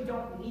actually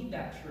don't need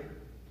that tree.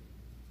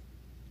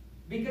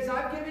 Because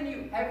I've given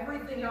you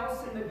everything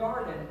else in the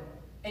garden,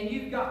 and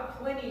you've got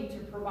plenty to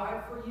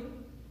provide for you.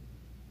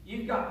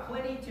 You've got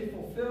plenty to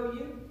fulfill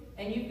you,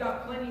 and you've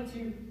got plenty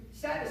to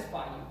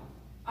satisfy you.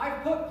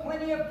 I've put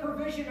plenty of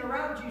provision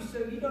around you, so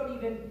you don't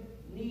even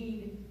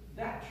need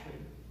that tree.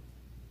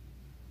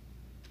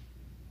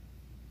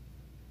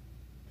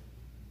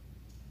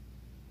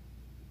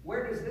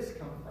 Where does this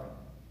come from?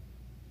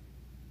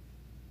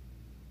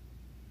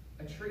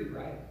 A tree,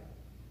 right?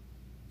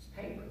 It's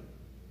paper.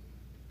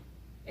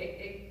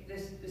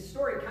 This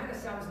story kind of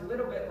sounds a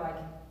little bit like,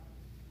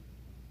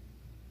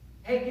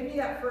 hey, give me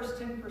that first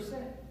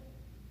 10%.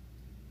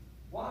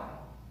 Why?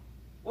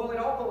 Well, it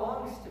all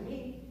belongs to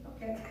me.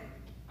 Okay,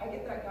 I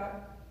get that,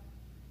 God.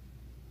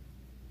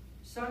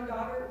 Son,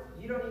 daughter,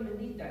 you don't even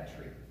need that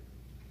tree.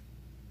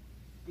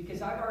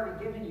 Because I've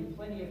already given you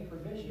plenty of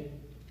provision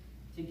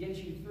to get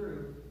you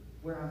through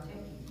where I'm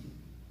taking you.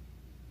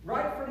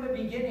 Right from the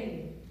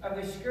beginning of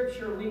the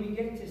scripture, we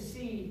begin to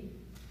see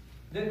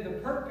the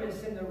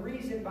purpose and the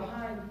reason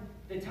behind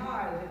the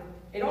tithe.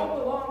 It all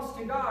belongs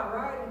to God,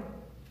 right? And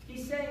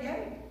he's saying,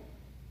 hey,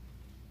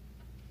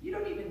 you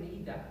don't even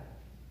need that.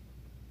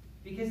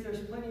 Because there's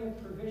plenty of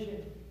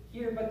provision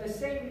here. But the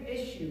same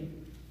issue,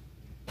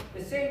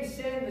 the same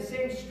sin, the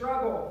same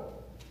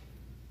struggle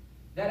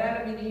that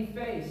Adam and Eve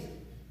faced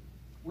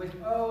with,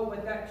 oh,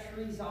 but that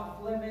tree's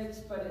off limits,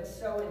 but it's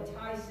so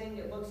enticing.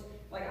 It looks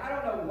like, I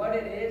don't know what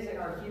it is in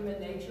our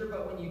human nature,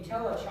 but when you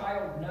tell a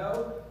child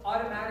no,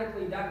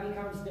 automatically that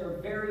becomes their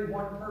very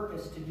one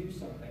purpose to do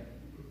something.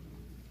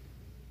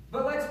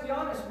 But let's be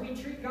honest, we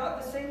treat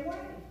God the same way.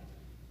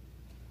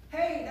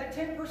 Hey, that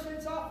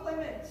 10%'s off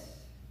limits.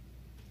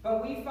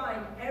 But we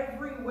find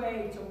every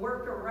way to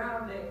work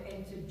around it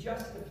and to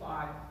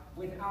justify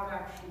without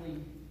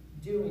actually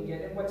doing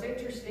it. And what's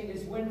interesting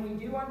is when we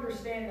do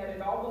understand that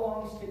it all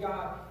belongs to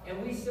God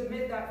and we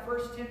submit that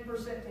first 10%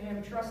 to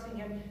Him, trusting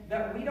Him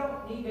that we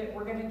don't need it,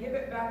 we're going to give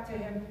it back to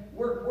Him.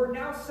 We're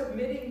now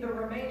submitting the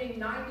remaining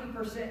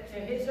 90% to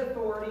His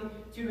authority,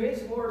 to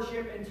His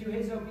lordship, and to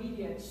His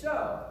obedience.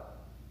 So,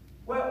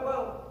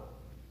 well,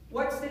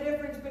 what's the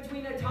difference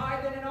between a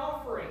tithe and an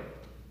offering?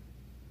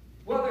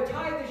 Well, the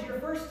tithe is your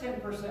first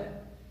 10%.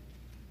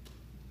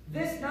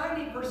 This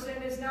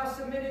 90% is now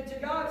submitted to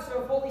God.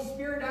 So if Holy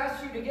Spirit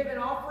asks you to give an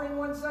offering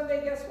one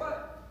Sunday, guess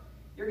what?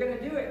 You're going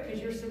to do it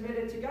because you're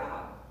submitted to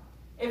God.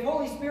 If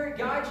Holy Spirit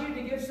guides you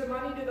to give some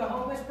money to the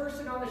homeless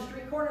person on the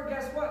street corner,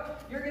 guess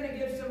what? You're going to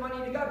give some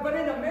money to God. But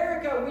in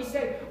America, we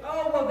say,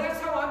 oh, well, that's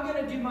how I'm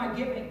going to do my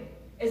giving.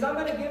 Is I'm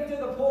going to give to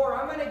the poor.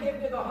 I'm going to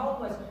give to the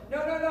homeless.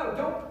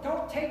 No.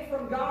 Don't take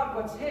from God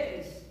what's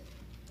His.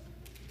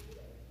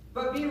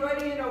 But be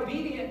ready and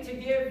obedient to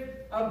give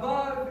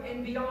above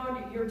and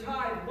beyond your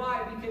tithe.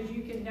 Why? Because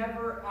you can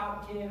never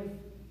outgive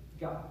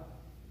God.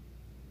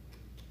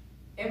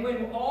 And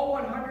when all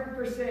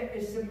 100%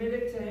 is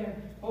submitted to Him,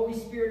 Holy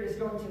Spirit is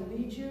going to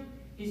lead you.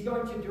 He's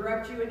going to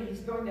direct you, and He's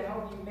going to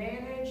help you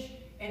manage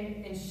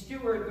and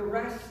steward the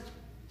rest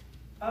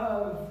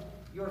of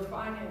your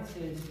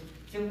finances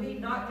to lead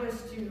not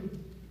just to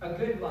a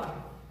good life,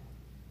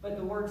 but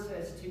the Word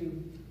says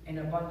to an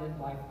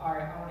abundant life. All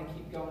right, I want to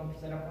keep going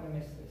because I don't want to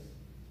miss this.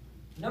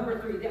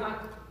 Number 3, guys,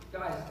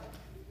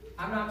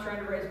 I'm not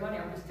trying to raise money.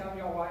 I'm just telling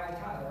y'all why I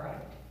tithe, all right?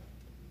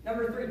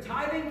 Number 3,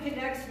 tithing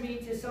connects me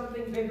to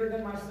something bigger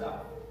than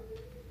myself.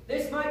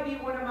 This might be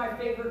one of my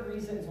favorite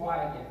reasons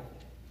why I give.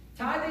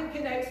 Tithing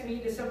connects me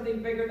to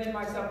something bigger than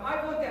myself.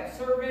 I've looked at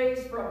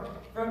surveys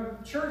from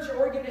church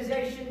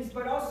organizations,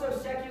 but also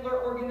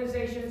secular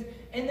organizations,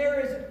 and there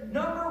is,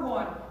 number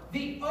 1,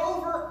 the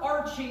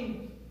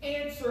overarching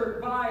answer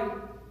by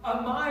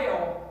a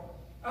mile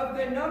of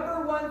the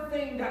number 1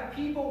 thing that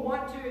people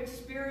want to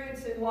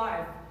experience in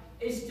life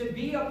is to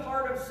be a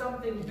part of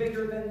something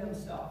bigger than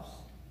themselves.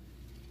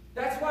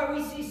 That's why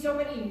we see so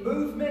many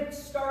movements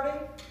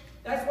starting.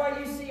 That's why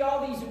you see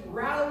all these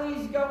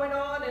rallies going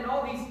on and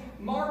all these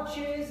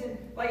marches. And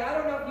I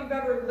don't know if you've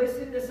ever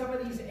listened to some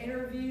of these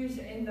interviews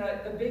in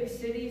the big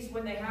cities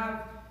when they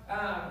have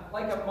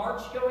like a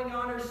march going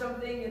on or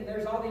something, and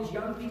there's all these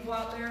young people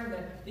out there, and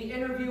the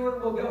interviewer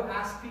will go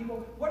ask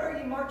people, what are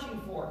you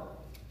marching for?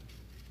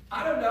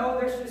 I don't know,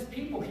 there's just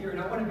people here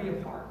and I want to be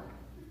a part.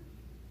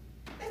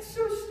 That's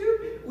so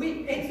stupid.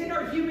 It's in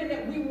our human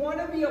that we want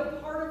to be a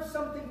part of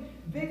something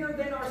bigger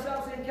than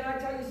ourselves. And can I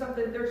tell you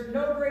something? There's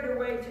no greater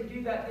way to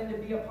do that than to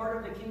be a part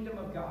of the kingdom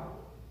of God.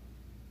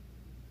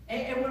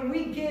 And when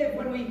we give,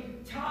 when we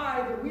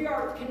tithe, we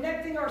are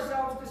connecting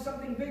ourselves to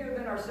something bigger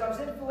than ourselves.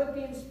 In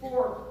Philippians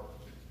 4,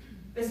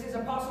 this is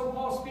Apostle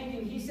Paul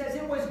speaking. He says,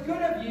 it was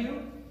good of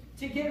you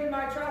to give in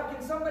my trial.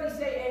 Can somebody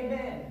say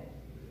amen?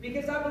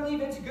 Because I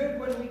believe it's good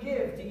when we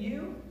give. Do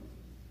you?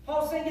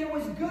 Paul's saying it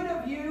was good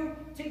of you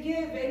to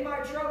give in my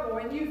trouble.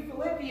 And you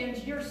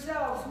Philippians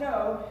yourselves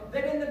know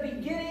that in the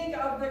beginning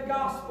of the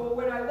gospel,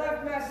 when I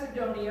left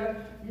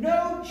Macedonia,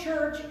 no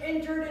church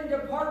entered into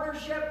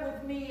partnership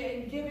with me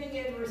in giving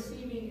and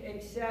receiving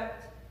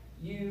except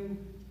you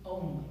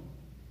only.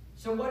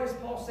 So what is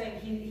Paul saying?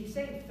 He's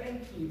saying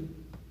thank you.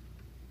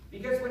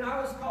 Because when I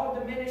was called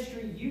to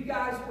ministry, you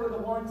guys were the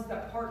ones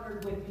that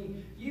partnered with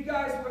me. You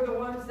guys were the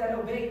ones that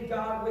obeyed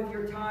God with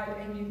your tithe,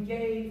 and you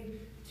gave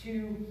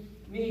to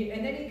me.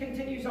 And then he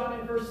continues on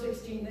in verse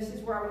 16. This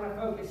is where I want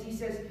to focus. He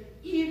says,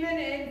 even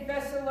in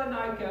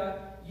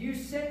Thessalonica, you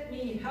sent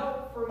me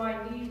help for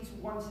my needs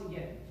once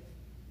again.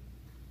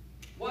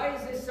 Why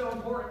is this so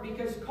important?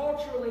 Because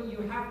culturally,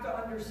 you have to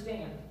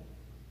understand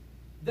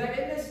that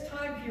in this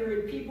time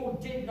period, people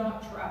did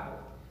not travel.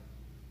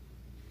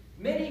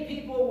 Many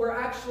people were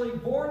actually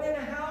born in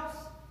a house,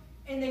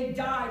 and they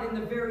died in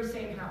the very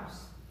same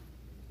house.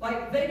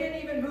 Like, they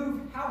didn't even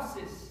move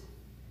houses.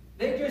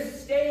 They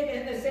just stayed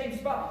in the same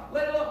spot.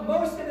 Let alone,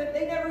 most of it,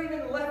 they never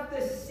even left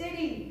the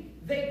city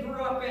they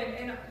grew up in.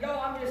 And y'all,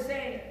 I'm just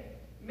saying,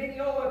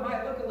 Mineola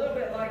might look a little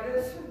bit like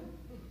this.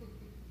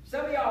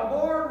 Some of y'all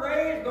born,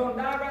 raised,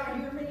 gonna die right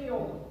here in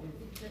Mineola.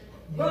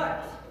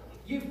 But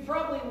you've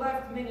probably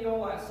left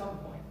Mineola at some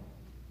point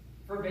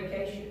for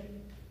vacation.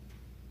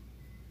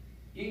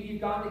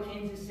 You've gone to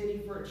Kansas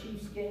City for a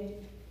Chiefs game.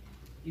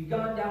 You've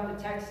gone down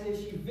to Texas.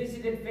 You've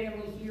visited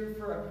family here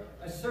for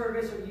a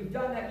service, or you've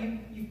done that.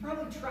 You've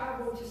probably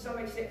traveled to some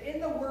extent.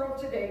 In the world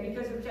today,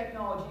 because of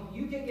technology,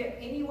 you can get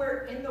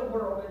anywhere in the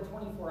world in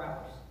 24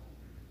 hours.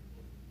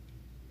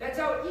 That's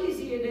how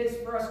easy it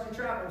is for us to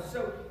travel.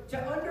 So to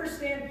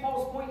understand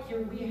Paul's point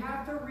here, we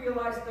have to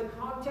realize the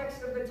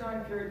context of the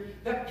time period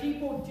that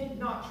people did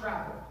not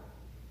travel.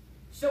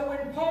 So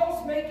when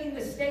Paul's making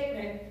the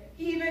statement,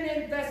 even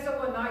in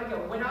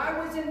Thessalonica, when I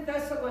was in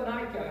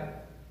Thessalonica,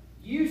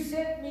 you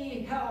sent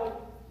me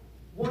help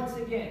once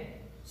again.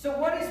 So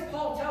what is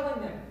Paul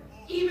telling them?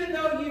 Even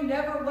though you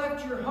never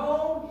left your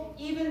home,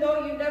 even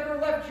though you never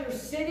left your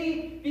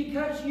city,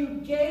 because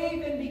you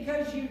gave and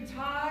because you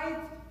tithed,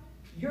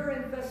 you're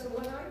in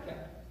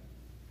Thessalonica.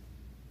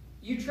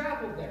 You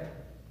traveled there.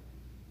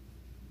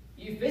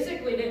 You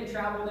physically didn't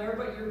travel there,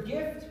 but your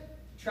gift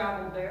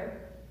traveled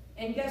there.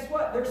 And guess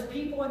what? There's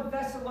people in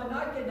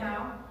Thessalonica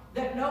now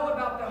that know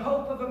about the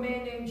hope of a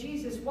man named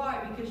Jesus.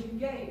 Why? Because you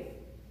gave.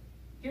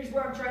 Here's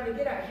where I'm trying to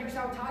get at. Here's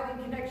how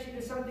tithing connects you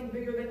to something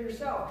bigger than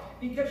yourself.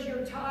 Because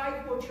your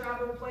tithe will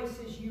travel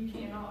places you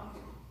cannot.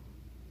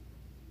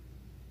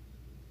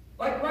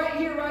 Like right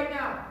here, right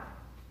now.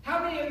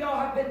 How many of y'all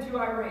have been to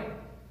Iran?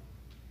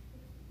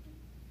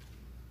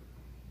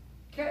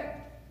 Okay.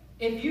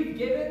 If you've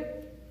given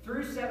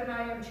through 7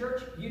 a.m.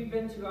 church, you've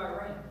been to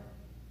Iran.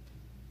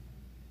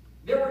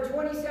 There were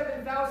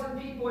 27,000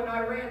 people in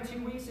Iran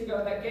 2 weeks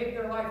ago that gave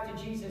their life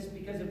to Jesus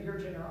because of your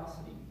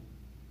generosity.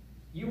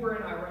 You were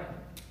in Iran.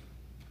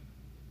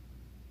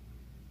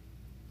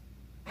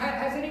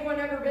 Has anyone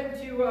ever been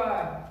to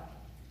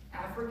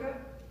Africa?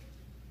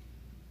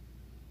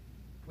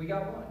 We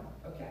got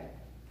one. Okay.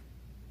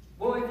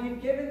 Well, if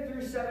you've given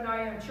through 7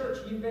 a.m. church,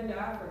 you've been to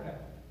Africa.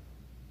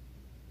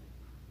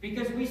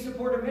 Because we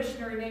support a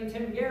missionary named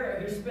Tim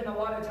Garrett who spent a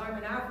lot of time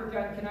in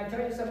Africa. And can I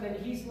tell you something?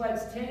 He's led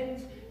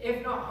tens,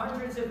 if not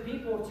hundreds of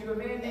people to a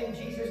man named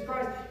Jesus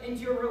Christ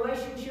into a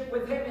relationship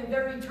with him. And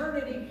their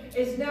eternity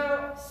is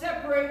now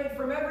separated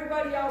from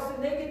everybody else.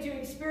 And they get to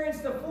experience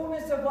the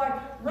fullness of life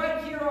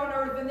right here on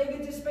earth. And they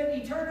get to spend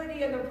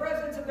eternity in the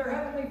presence of their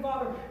Heavenly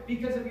Father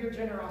because of your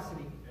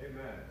generosity.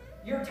 Amen.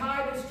 Your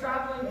tithe is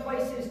traveling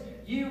places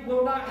you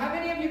will not. How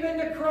many of you been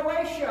to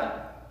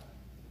Croatia?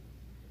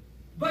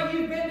 But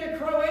you've been to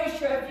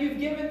Croatia if you've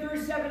given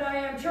through 7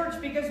 a.m. church,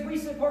 because we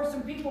support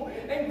some people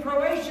in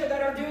Croatia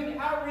that are doing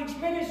outreach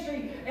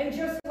ministry. And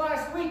just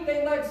last week,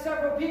 they led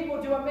several people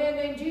to a man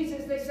named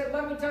Jesus. They said,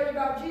 let me tell you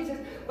about Jesus.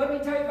 Let me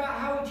tell you about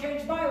how he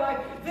changed my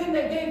life. Then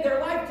they gave their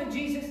life to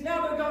Jesus.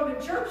 Now they're going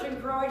to church in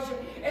Croatia.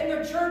 And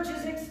the church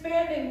is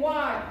expanding.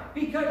 Why?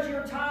 Because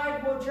your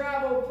tithe will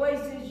travel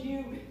places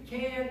you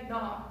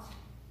cannot.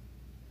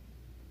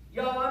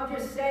 Y'all, I'm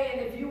just saying,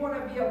 if you want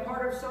to be a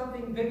part of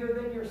something bigger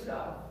than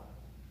yourself,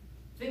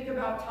 think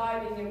about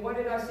tithing. And what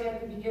did I say at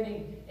the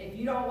beginning? If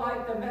you don't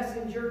like the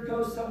messenger,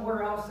 go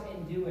somewhere else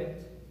and do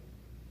it.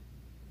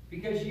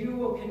 Because you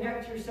will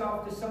connect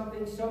yourself to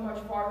something so much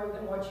farther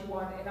than what you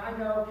want. And I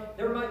know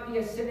there might be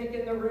a cynic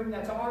in the room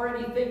that's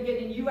already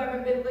thinking, and you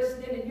haven't been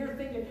listening, and you're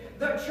thinking,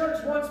 the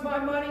church wants my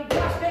money.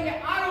 Gosh dang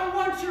it, I don't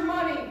want your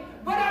money.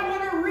 But I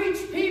want to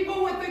reach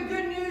people with the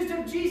good news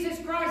of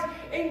Jesus Christ.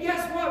 And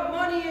guess what?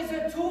 Money is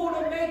a tool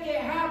to make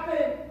it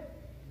happen.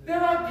 There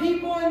are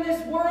people in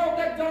this world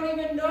that don't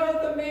even know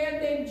the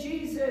man named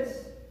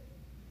Jesus.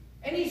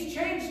 And he's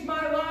changed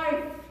my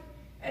life.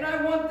 And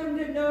I want them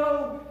to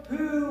know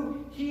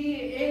who he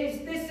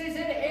is. This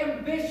isn't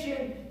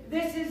ambition.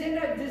 This isn't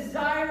a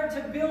desire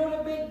to build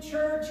a big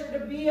church or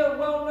to be a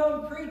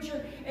well-known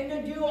preacher and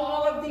to do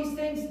all of these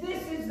things.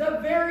 This is the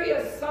very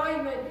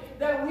assignment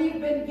that we've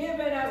been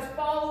given as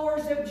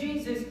followers of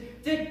Jesus,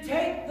 to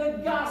take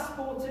the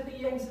gospel to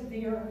the ends of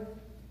the earth.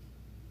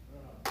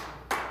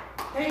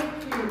 Thank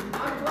you.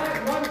 I'm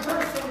glad one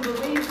person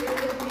believed it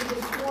with me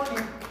this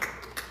morning.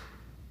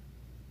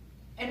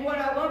 And what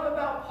I love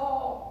about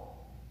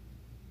Paul,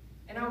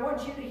 and I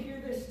want you to hear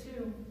this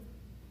too,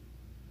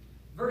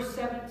 verse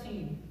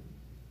 17.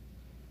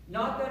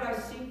 Not that I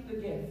seek the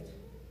gift.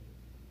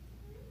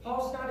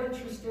 Paul's not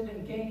interested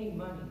in gaining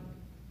money.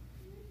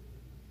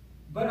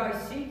 But I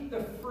seek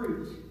the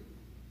fruit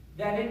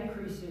that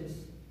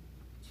increases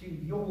to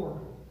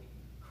your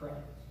credit.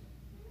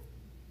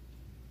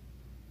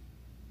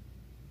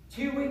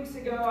 2 weeks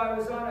ago, I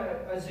was on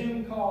a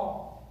Zoom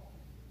call,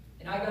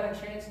 and I got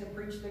a chance to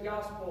preach the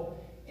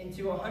gospel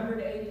into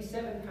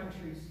 187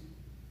 countries.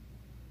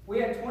 We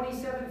had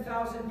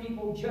 27,000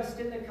 people just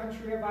in the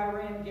country of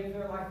Iran give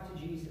their life to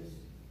Jesus.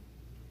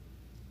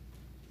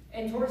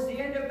 And towards the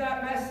end of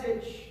that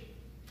message,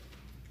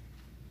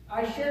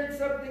 I shared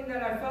something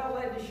that I felt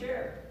led to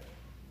share.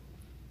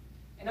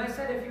 And I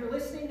said, if you're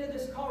listening to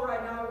this call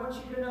right now, I want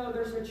you to know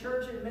there's a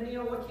church in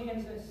Mineola,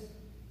 Kansas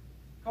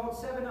called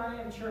 7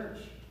 I.M. Church.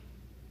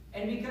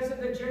 And because of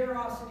the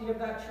generosity of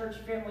that church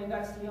family,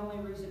 that's the only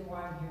reason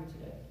why I'm here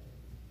today.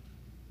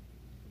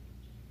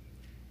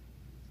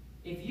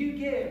 If you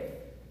give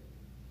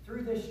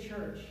through this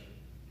church,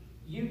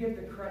 you get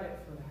the credit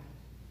for that.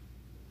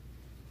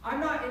 I'm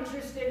not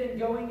interested in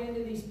going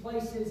into these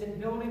places and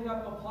building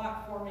up a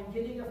platform and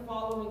getting a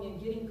following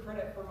and getting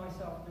credit for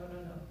myself. No.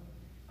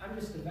 I'm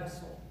just a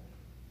vessel.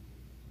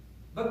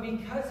 But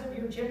because of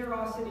your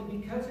generosity,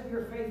 because of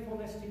your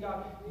faithfulness to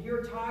God,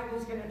 your tithe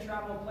is going to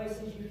travel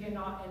places you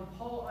cannot. And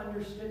Paul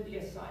understood the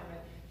assignment.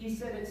 He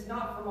said, it's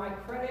not for my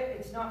credit,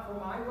 it's not for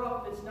my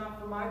wealth, it's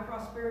not for my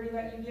prosperity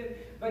that you give,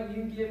 but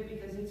you give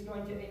because it's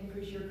going to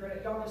increase your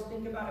credit. Y'all just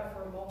think about it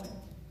for a moment.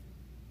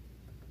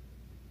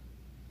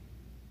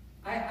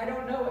 I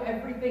don't know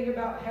everything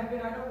about heaven.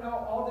 I don't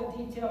know all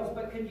the details,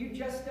 but could you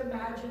just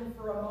imagine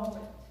for a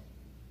moment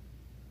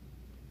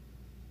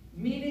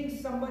meeting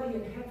somebody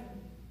in heaven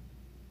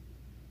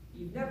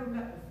you've never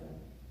met before?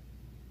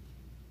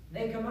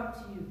 They come up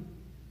to you.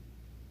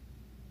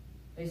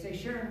 They say,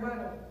 Sharon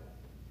Weddle,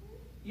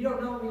 you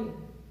don't know me.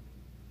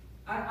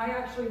 I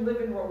actually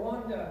live in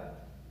Rwanda.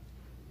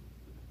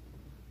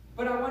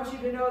 But I want you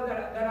to know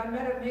that I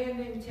met a man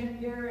named Tim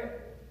Garrett.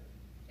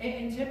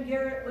 And Tim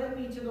Garrett led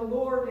me to the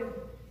Lord,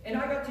 and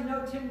I got to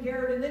know Tim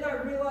Garrett. And then I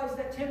realized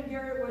that Tim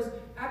Garrett was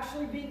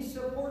actually being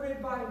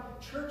supported by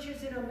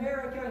churches in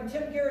America. And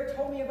Tim Garrett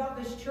told me about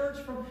this church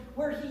from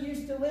where he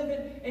used to live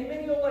in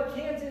Mineola,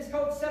 Kansas,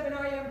 called 7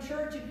 I.M.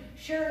 Church. And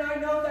Sharon, I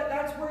know that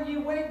that's where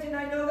you went, and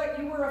I know that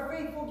you were a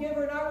faithful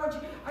giver. And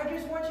I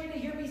just want you to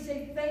hear me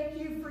say thank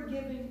you for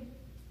giving.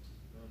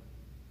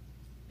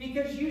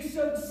 Because you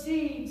sowed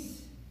seeds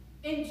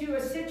into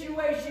a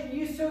situation,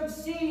 you sowed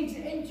seeds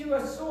into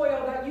a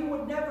soil that you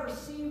would never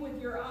see with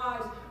your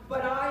eyes,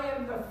 but I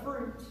am the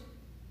fruit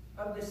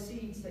of the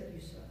seeds that you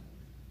sow.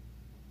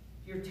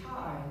 Your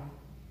tithe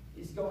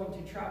is going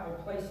to travel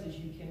places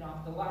you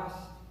cannot. The last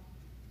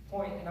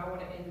point, and I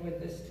want to end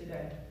with this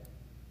today.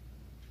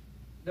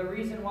 The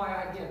reason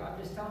why I give, I'm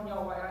just telling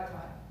y'all why I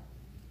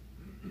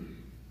tithe.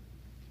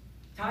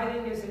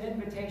 Tithing is an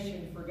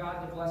invitation for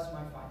God to bless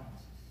my finances.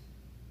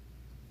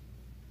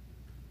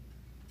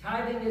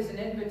 Tithing is an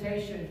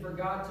invitation for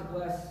God to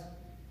bless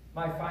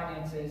my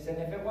finances. And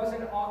if it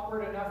wasn't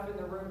awkward enough in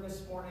the room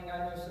this morning, I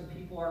know some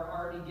people are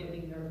already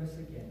getting nervous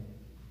again.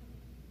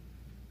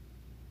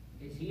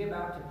 Is he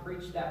about to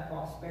preach that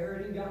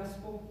prosperity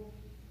gospel?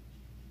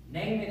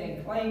 Name it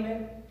and claim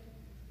it.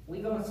 We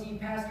going to see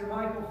Pastor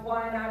Michael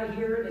flying out of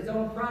here in his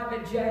own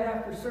private jet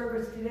after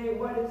service today.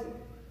 What is it?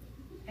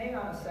 Hang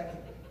on a second.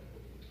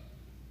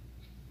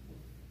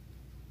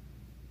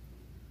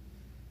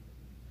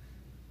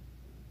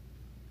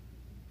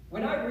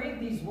 When I read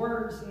these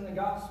words in the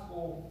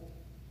gospel,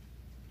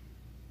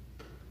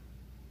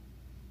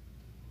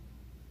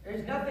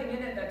 there's nothing in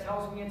it that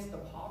tells me it's the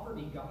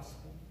poverty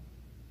gospel.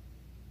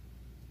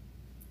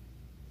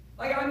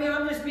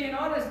 I'm just being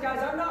honest,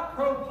 guys. I'm not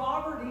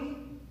pro-poverty.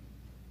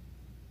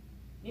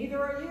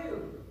 Neither are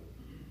you.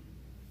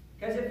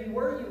 Because if you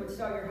were, you would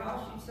sell your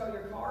house, you'd sell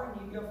your car,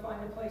 and you'd go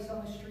find a place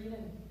on the street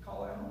and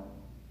call it home.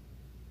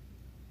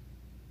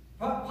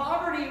 But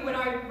poverty, when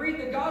I read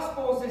the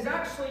Gospels, is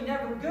actually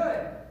never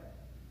good.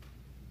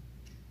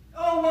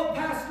 Oh, well,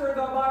 Pastor,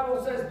 the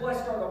Bible says,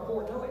 blessed are the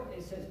poor. No,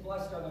 it says,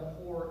 blessed are the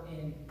poor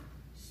in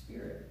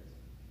spirit.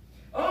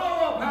 Oh,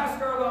 well,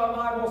 Pastor, the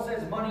Bible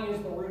says money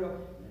is the root of...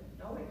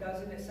 No, it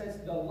doesn't. It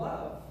says the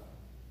love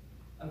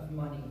of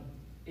money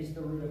is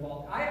the root of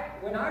all.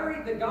 When I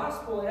read the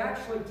Gospel, it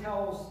actually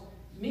tells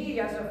me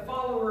as a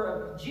follower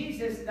of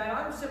Jesus that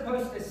I'm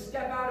supposed to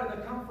step out of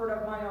the comfort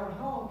of my own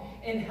home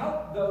and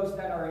help those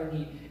that are in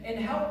need and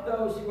help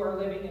those who are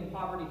living in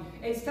poverty.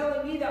 It's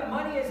telling me that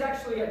money is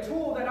actually a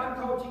tool that I'm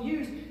called to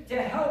use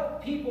to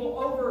help people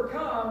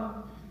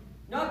overcome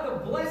not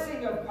the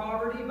blessing of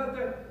poverty, but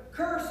the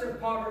curse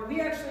of poverty.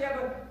 We actually have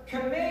a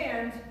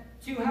command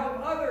to help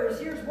others.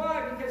 Here's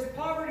why: because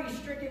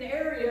poverty-stricken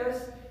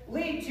areas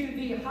lead to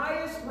the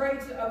highest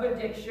rates of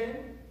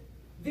addiction,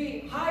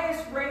 the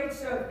highest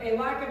rates of a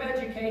lack of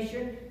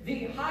education,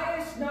 the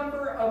highest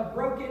number of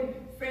broken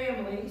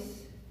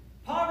families.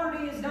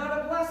 Poverty is not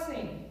a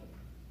blessing.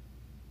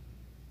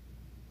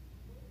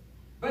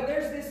 But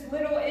there's this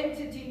little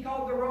entity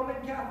called the Roman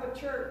Catholic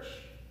Church.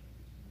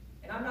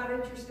 And I'm not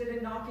interested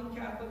in knocking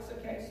Catholics,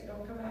 okay, so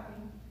don't come at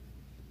me.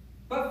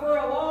 But for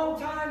a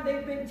long time,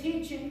 they've been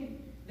teaching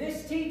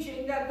this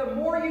teaching that the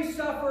more you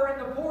suffer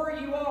and the poorer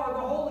you are, the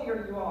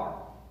holier you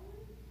are.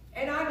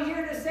 And I'm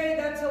here to say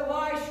that's a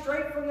lie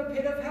straight from the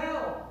pit of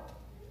hell.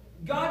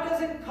 God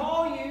doesn't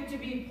call you to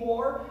be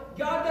poor.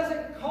 God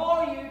doesn't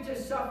call you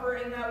to suffer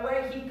in that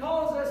way. He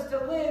calls us to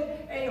live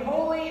a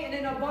holy and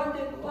an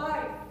abundant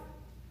life.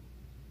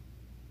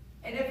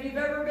 And if you've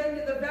ever been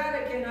to the Vatican,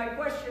 Vatican, I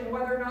question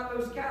whether or not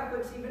those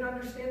Catholics even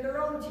understand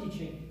their own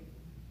teaching,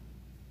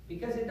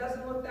 because it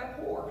doesn't look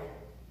that poor.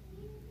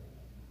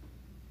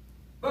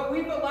 But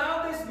we've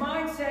allowed this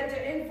mindset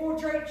to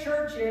infiltrate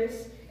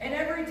churches, and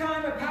every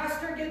time a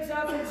pastor gets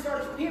up and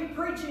starts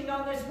preaching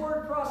on this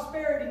word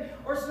prosperity,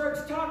 or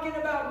starts talking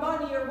about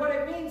money or what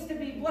it means to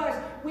be blessed,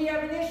 we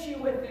have an issue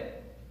with it.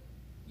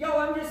 Yo,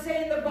 I'm just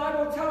saying the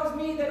Bible tells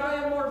me that I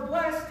am more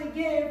blessed to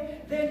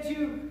give than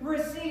to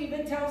receive.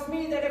 It tells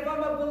me that if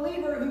I'm a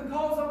believer who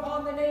calls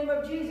upon the name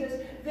of Jesus,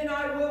 then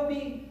I will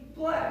be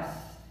blessed.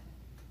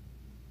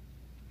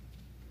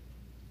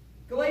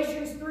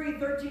 Galatians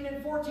 3:13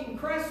 and 14.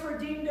 Christ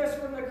redeemed us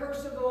from the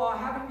curse of the law,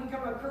 having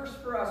become a curse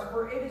for us,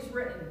 for it is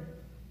written,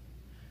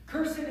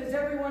 "Cursed is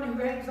everyone who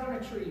hangs on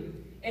a tree,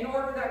 in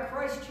order that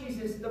Christ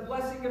Jesus, the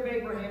blessing of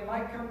Abraham,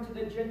 might come to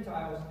the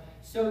Gentiles,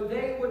 so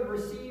they would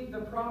receive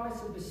the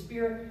promise of the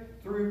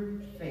Spirit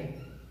through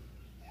faith."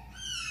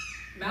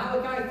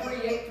 Malachi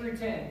 3:8 through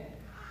 10.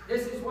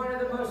 This is one of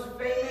the most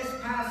famous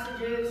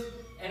passages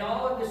in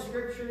all of the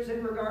scriptures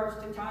in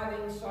regards to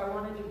tithing, so I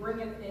wanted to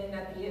bring it in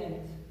at the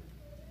end.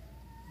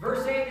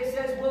 Verse 8, it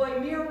says, "Will a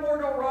mere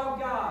mortal rob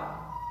God?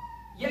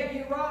 Yet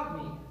you rob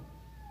me.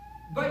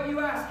 But you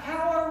ask,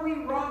 how are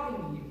we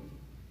robbing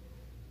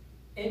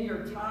you? In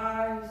your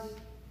tithes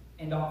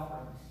and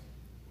offerings.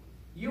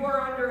 You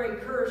are under a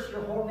curse,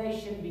 your whole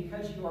nation,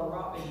 because you are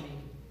robbing me.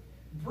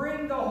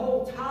 Bring the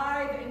whole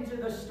tithe into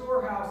the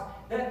storehouse,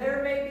 that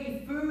there may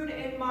be food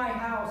in my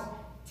house.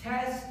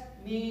 Test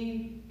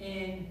me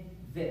in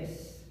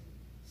this,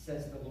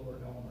 says the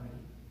Lord Almighty.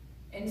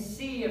 And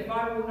see if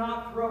I will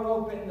not throw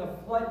open the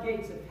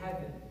floodgates of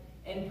heaven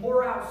and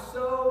pour out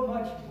so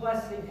much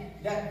blessing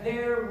that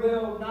there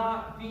will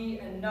not be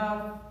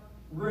enough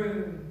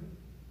room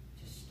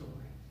to store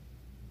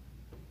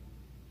it."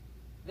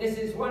 This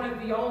is one of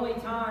the only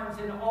times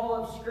in all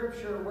of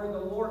Scripture where the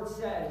Lord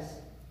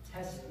says,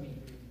 "Test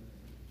me."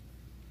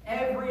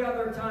 Every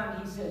other time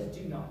he says,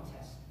 "Do not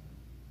test me."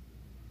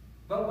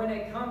 But when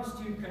it comes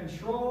to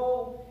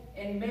control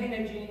and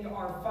managing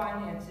our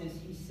finances,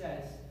 he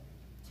says,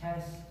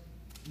 "Test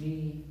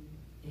me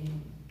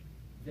in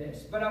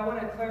this." But I want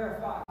to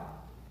clarify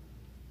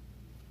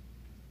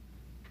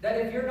that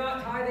if you're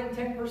not tithing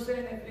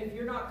 10%, if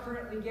you're not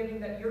currently giving,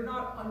 that you're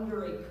not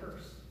under a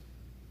curse.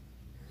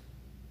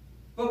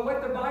 But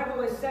what the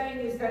Bible is saying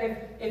is that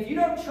if you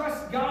don't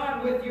trust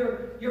God with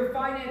your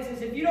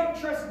finances, if you don't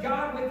trust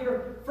God with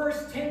your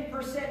first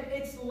 10%,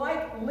 it's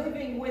like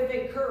living with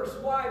a curse.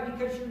 Why?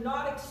 Because you're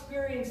not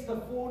experiencing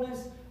the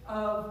fullness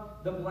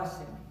of the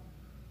blessing.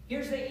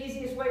 Here's the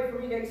easiest way for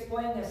me to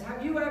explain this.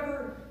 Have you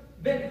ever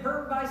been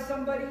hurt by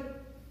somebody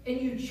and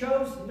you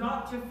chose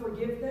not to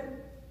forgive them?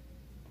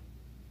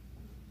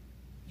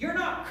 You're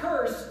not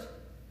cursed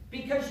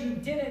because you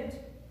didn't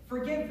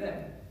forgive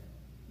them.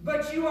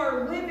 But you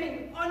are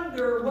living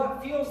under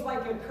what feels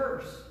like a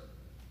curse.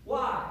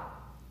 Why?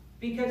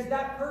 Because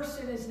that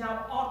person is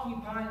now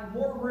occupying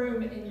more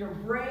room in your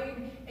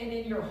brain and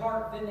in your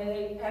heart than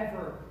they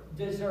ever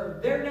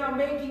deserve. They're now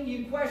making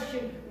you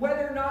question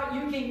whether or not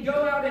you can go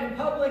out in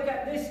public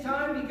at this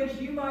time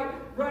because you might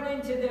run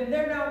into them.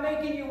 They're now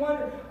making you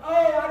wonder,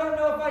 oh, I don't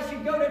know if I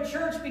should go to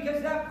church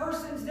because that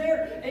person's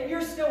there, and you're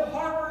still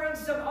harboring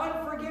some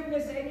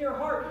unforgiveness in your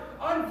heart.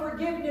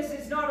 Unforgiveness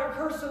is not a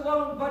curse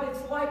alone, but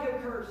it's like a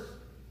curse.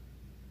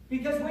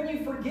 Because when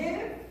you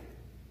forgive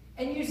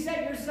and you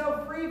set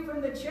yourself free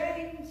from the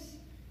chains,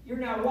 you're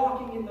now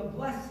walking in the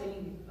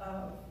blessing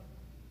of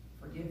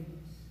forgiveness.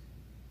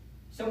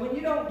 So when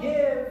you don't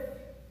give,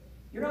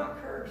 you're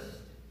not cursed,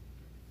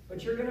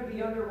 but you're going to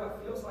be under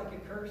what feels like a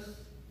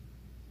curse.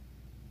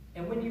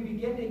 And when you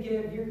begin to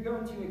give, you're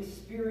going to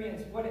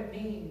experience what it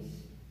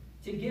means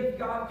to give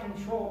God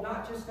control,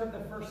 not just of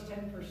the first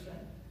 10%,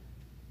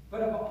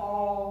 but of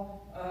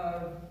all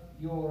of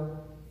your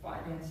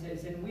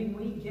finances. And when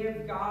we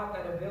give God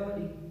that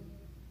ability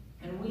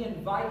and we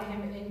invite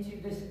him into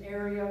this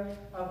area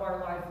of our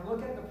life,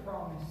 look at the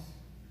promise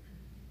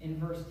in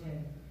verse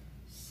 10.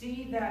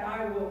 "See that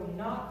I will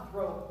not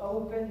throw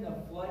open the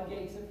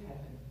floodgates of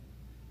heaven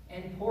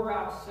and pour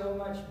out so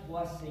much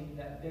blessing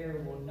that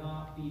there will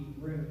not be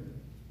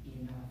room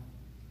enough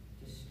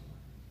to store."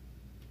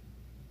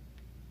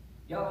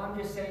 Yo, I'm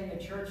just saying the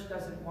church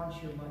doesn't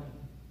want your money.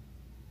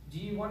 Do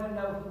you want to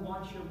know who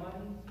wants your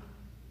money?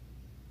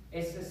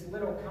 It's this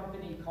little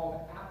company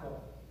called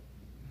Apple.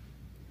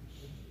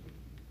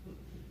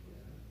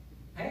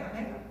 Hang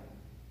on.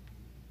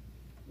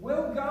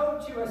 We'll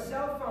go to a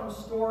cell phone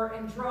store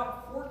and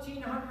drop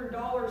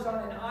 $1,400 on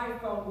an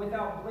iPhone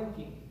without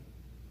blinking.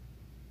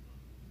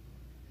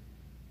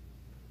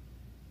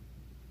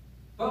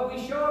 But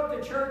we show up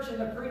to church and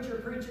the preacher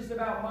preaches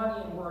about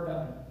money and we're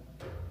done.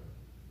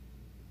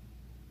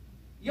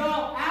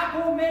 Y'all,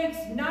 Apple makes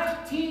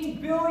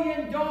 $19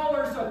 billion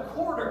a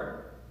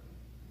quarter.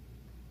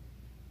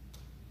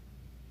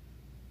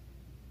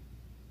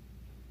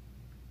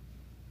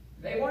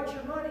 They want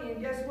your money, and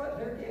guess what?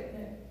 They're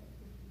getting it.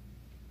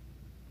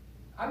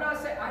 I'm not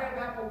saying I have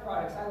Apple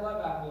products. I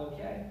love Apple,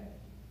 okay?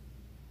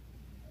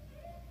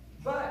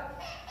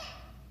 But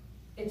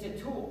it's a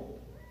tool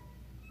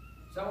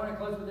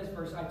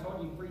verse. I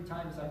told you 3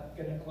 times I'm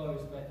going to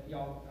close, but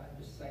y'all,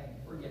 I'm just saying,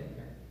 we're getting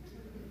there.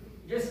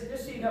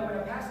 Just so you know, when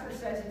a pastor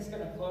says he's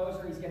going to close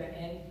or he's going to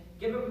end,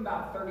 give him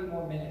about 30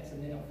 more minutes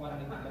and then he'll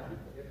finally be done.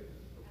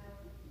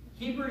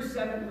 Hebrews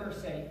 7,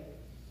 verse 8.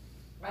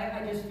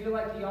 I just feel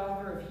like the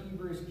author of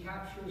Hebrews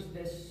captures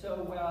this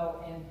so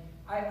well. And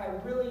I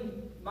really,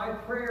 my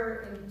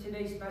prayer in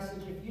today's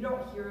message, if you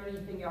don't hear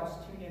anything else,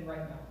 tune in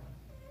right now.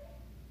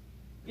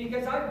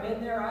 Because I've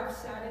been there, I've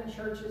sat in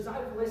churches,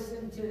 I've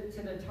listened to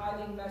the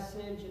tithing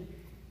message,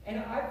 and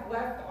I've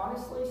left,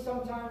 honestly,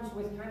 sometimes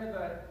with kind of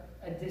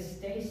a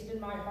distaste in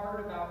my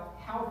heart about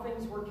how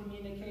things were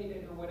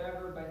communicated or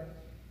whatever, but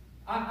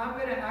I'm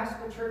going to ask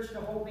the church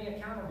to hold me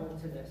accountable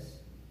to this.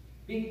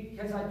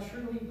 Because I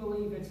truly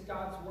believe it's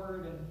God's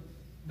word, and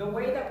the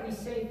way that we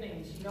say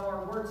things,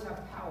 our words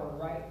have power,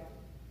 right?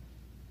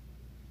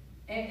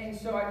 And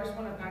so I just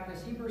want to unpack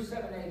this. Hebrews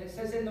 7:8, it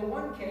says, in the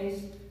one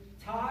case,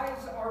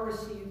 tithes are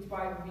received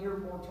by mere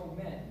mortal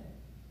men.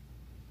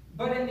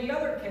 But in the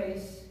other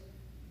case,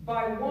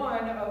 by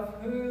one of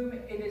whom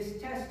it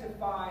is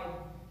testified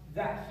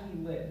that he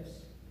lives.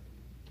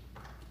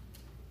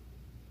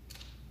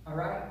 All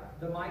right?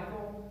 The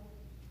Michael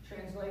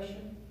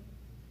translation.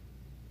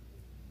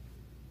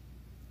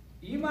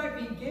 You might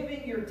be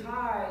giving your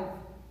tithe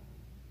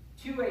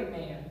to a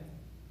man,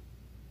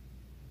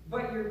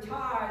 but your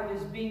tithe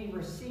is being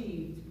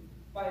received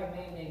by a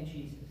man named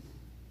Jesus.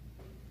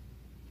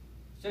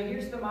 So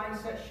here's the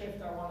mindset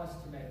shift I want us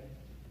to make.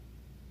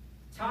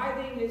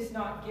 Tithing is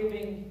not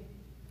giving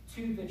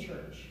to the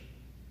church.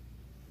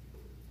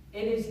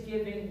 It is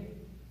giving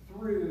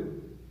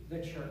through the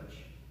church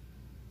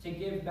to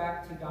give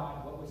back to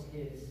God what was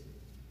his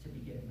to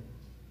begin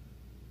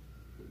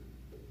with.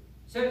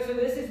 So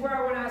this is where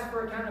I want to ask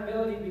for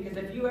accountability, because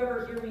if you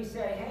ever hear me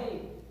say,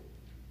 hey,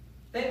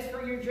 thanks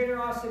for your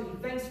generosity,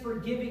 thanks for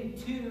giving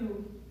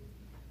to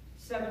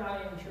 7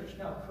 I.M. Church.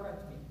 No,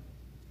 correct me.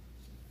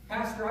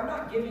 Pastor, I'm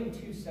not giving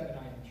to 7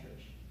 I.M.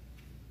 Church.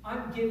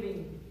 I'm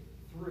giving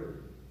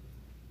through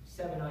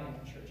 7 I.M.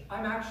 Church.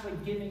 I'm actually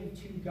giving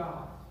to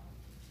God,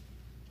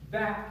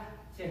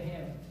 back to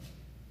him,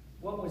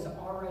 what was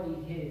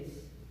already his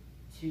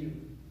to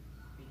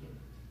begin.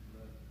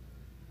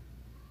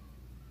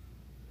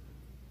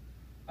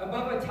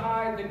 Above a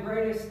tithe, the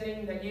greatest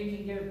thing that you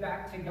can give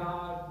back to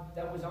God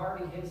that was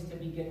already his to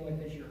begin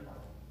with is your heart.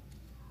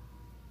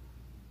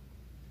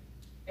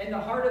 And the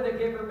heart of the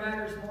giver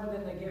matters more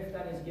than the gift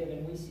that is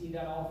given. We see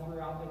that all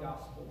throughout the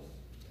Gospels.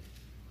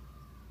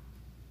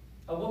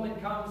 A woman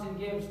comes and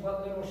gives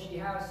what little she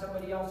has.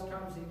 Somebody else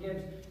comes and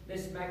gives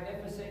this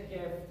magnificent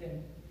gift.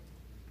 And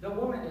the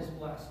woman is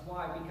blessed.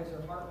 Why? Because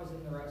her heart was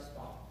in the right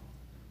spot.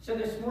 So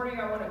this morning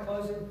I want to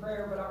close in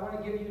prayer, but I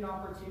want to give you an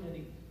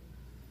opportunity.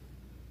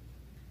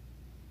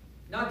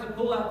 Not to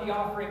pull out the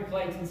offering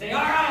plates and say,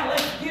 all right,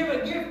 let's give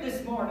a gift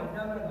this morning.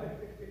 No.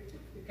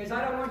 Because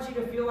I don't want you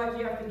to feel like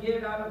you have to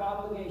give out of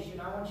obligation.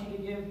 I want you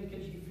to give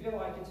because you feel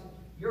like it's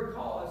your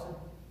call as a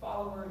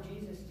follower of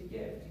Jesus to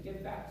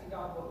give back to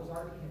God what was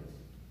already his.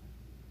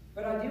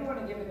 But I do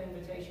want to give an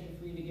invitation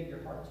for you to give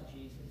your heart to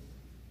Jesus.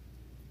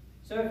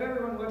 So if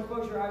everyone would,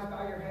 close your eyes,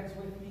 bow your heads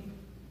with me.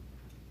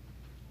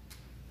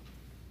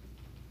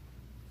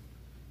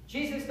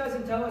 Jesus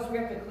doesn't tell us we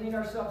have to clean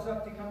ourselves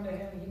up to come to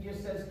him. He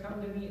just says,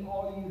 come to me,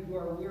 all you who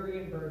are weary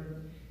and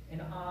burdened,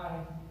 and I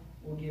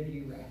will give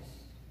you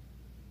rest.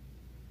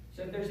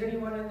 So if there's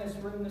anyone in this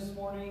room this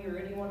morning or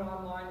anyone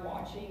online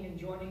watching and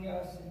joining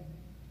us, and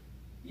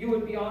you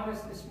would be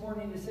honest this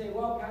morning to say,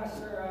 well,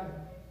 Pastor, I'm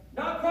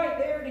not quite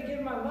there to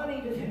give my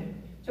money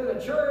to the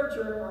church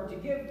or to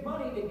give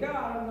money to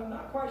God. I'm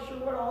not quite sure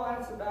what all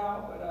that's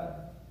about,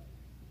 but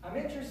I'm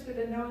interested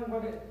in knowing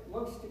what it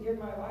looks to give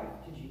my life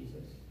to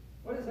Jesus.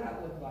 What does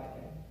that look like?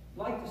 I'd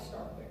like to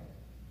start there.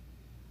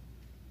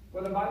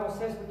 Well, the Bible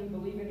says when you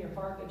believe in your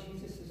heart that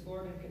Jesus is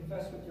Lord and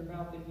confess with your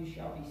mouth that you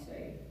shall be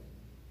saved.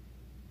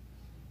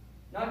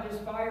 Not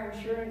just fire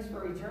insurance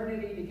for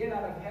eternity to get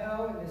out of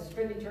hell and to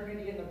spend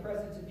eternity in the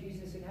presence of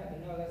Jesus in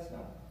heaven. No, that's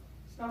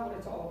not what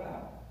it's all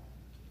about.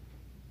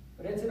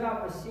 But it's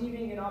about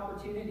receiving an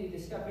opportunity to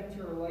step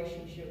into a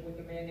relationship with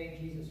a man named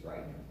Jesus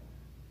right now.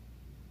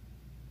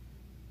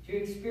 To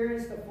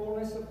experience the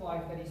fullness of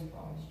life that he's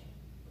promised you.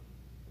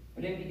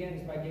 But it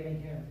begins by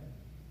giving him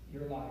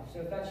your life.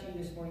 So if that's you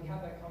this morning,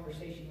 have that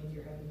conversation with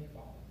your Heavenly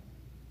Father.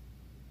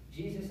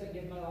 Jesus, I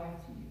give my life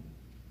to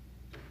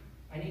you.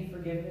 I need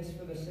forgiveness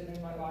for the sin in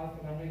my life,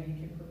 and I know you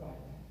can provide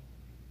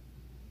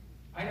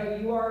that. I know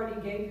you already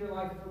gave your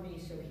life for me,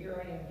 so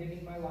here I am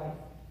giving my life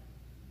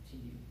to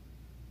you.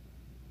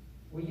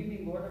 Will you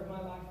be Lord of my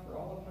life for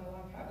all of my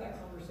life? Have that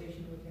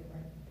conversation with him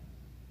right now.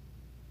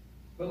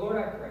 But Lord,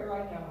 I pray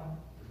right now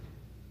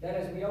that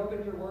as we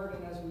open your word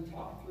and as we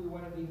talk through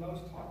one of the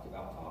most talked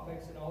about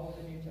topics in all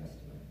of the New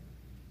Testament,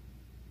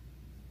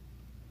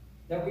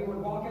 that we would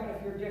walk out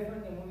of here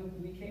different than when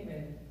we came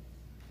in.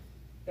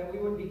 That we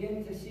would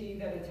begin to see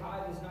that a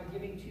tithe is not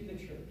giving to the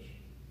church,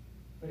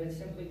 but it's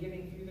simply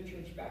giving through the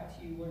church back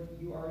to you what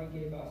you already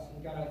gave us.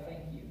 And God, I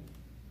thank you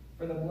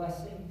for the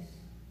blessings,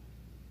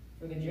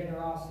 for the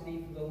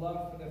generosity, for the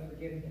love, for the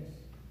forgiveness,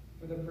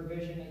 for the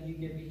provision that you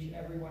give each and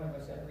every one of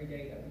us every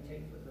day that we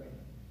take for granted.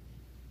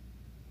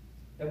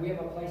 That we have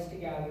a place to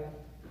gather,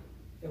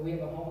 that we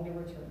have a home to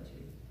return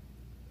to,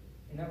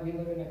 and that we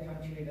live in a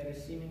country that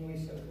is seemingly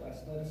so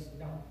blessed. Let us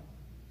not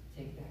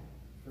take that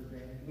for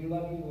granted. We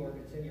love you, Lord.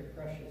 It's in your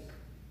precious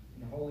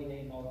and holy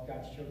name all of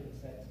God's children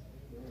says.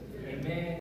 Amen.